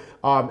know,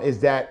 is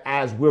that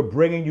as we're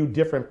bringing you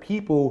different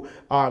people,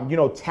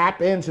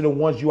 tap into the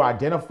ones you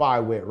identify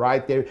with,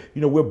 right?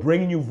 We're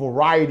bringing you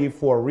variety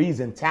for a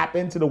reason. Tap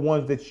into the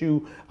ones that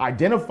you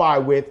identify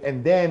with,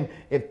 and then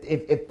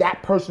if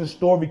that person's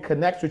story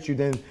connects with you,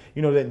 then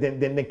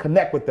then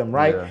connect with them,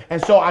 right? Yeah.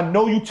 And so I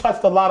know you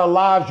touched a lot of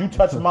lives, you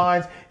touched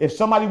minds. If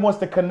somebody wants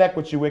to connect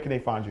with you, where can they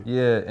find you?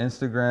 Yeah,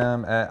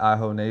 Instagram at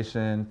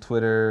IHONation,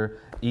 Twitter,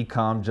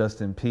 Ecom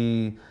Justin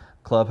P,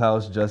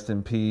 Clubhouse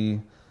Justin P.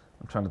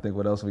 I'm trying to think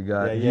what else we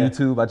got.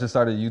 YouTube. I just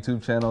started a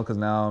YouTube channel because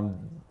now I'm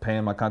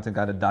paying my content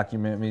guy to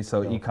document me.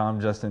 So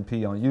Ecom Justin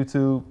P on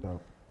YouTube.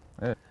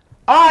 Yeah.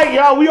 All right,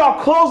 y'all, we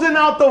are closing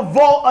out the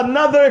vault.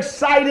 Another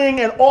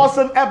exciting and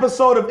awesome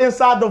episode of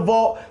Inside the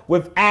Vault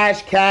with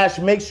Ash Cash.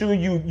 Make sure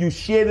you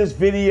share this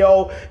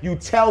video. You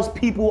tell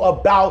people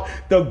about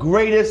the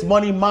greatest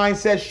money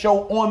mindset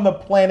show on the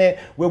planet,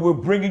 where we're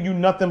bringing you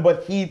nothing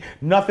but heat,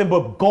 nothing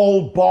but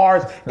gold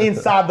bars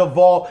inside the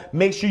vault.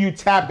 Make sure you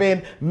tap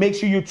in. Make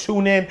sure you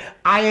tune in.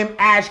 I am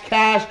Ash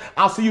Cash.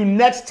 I'll see you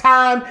next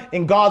time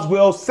in God's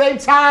will. Same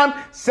time,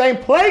 same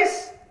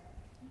place.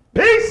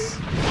 Peace.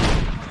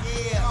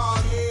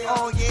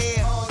 Oh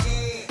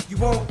yeah. You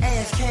want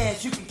Ash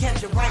Cash, you can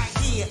catch it right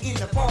here in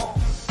the vault.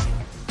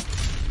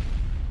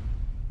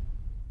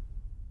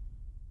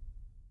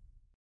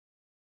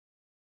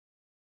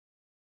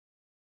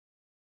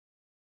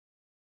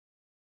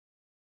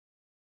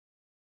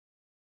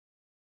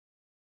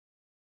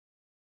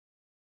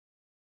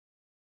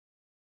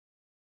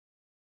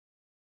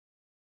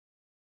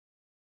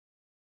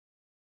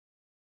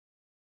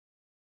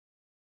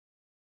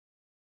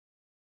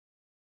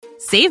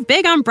 Save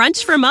big on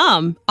brunch for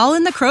mom, all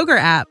in the Kroger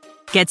app.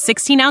 Get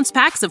 16-ounce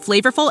packs of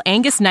flavorful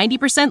Angus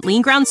 90%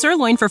 lean ground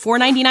sirloin for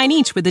 $4.99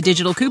 each with a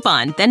digital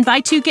coupon. Then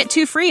buy 2, get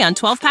 2 free on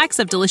 12 packs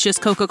of delicious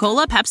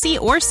Coca-Cola,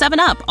 Pepsi, or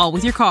 7-Up, all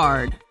with your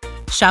card.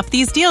 Shop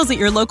these deals at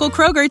your local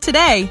Kroger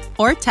today,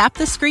 or tap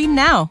the screen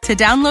now to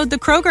download the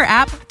Kroger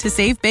app to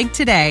save big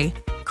today.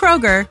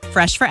 Kroger,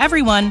 fresh for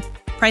everyone.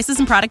 Prices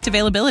and product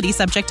availability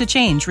subject to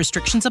change.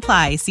 Restrictions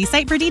apply. See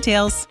site for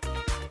details.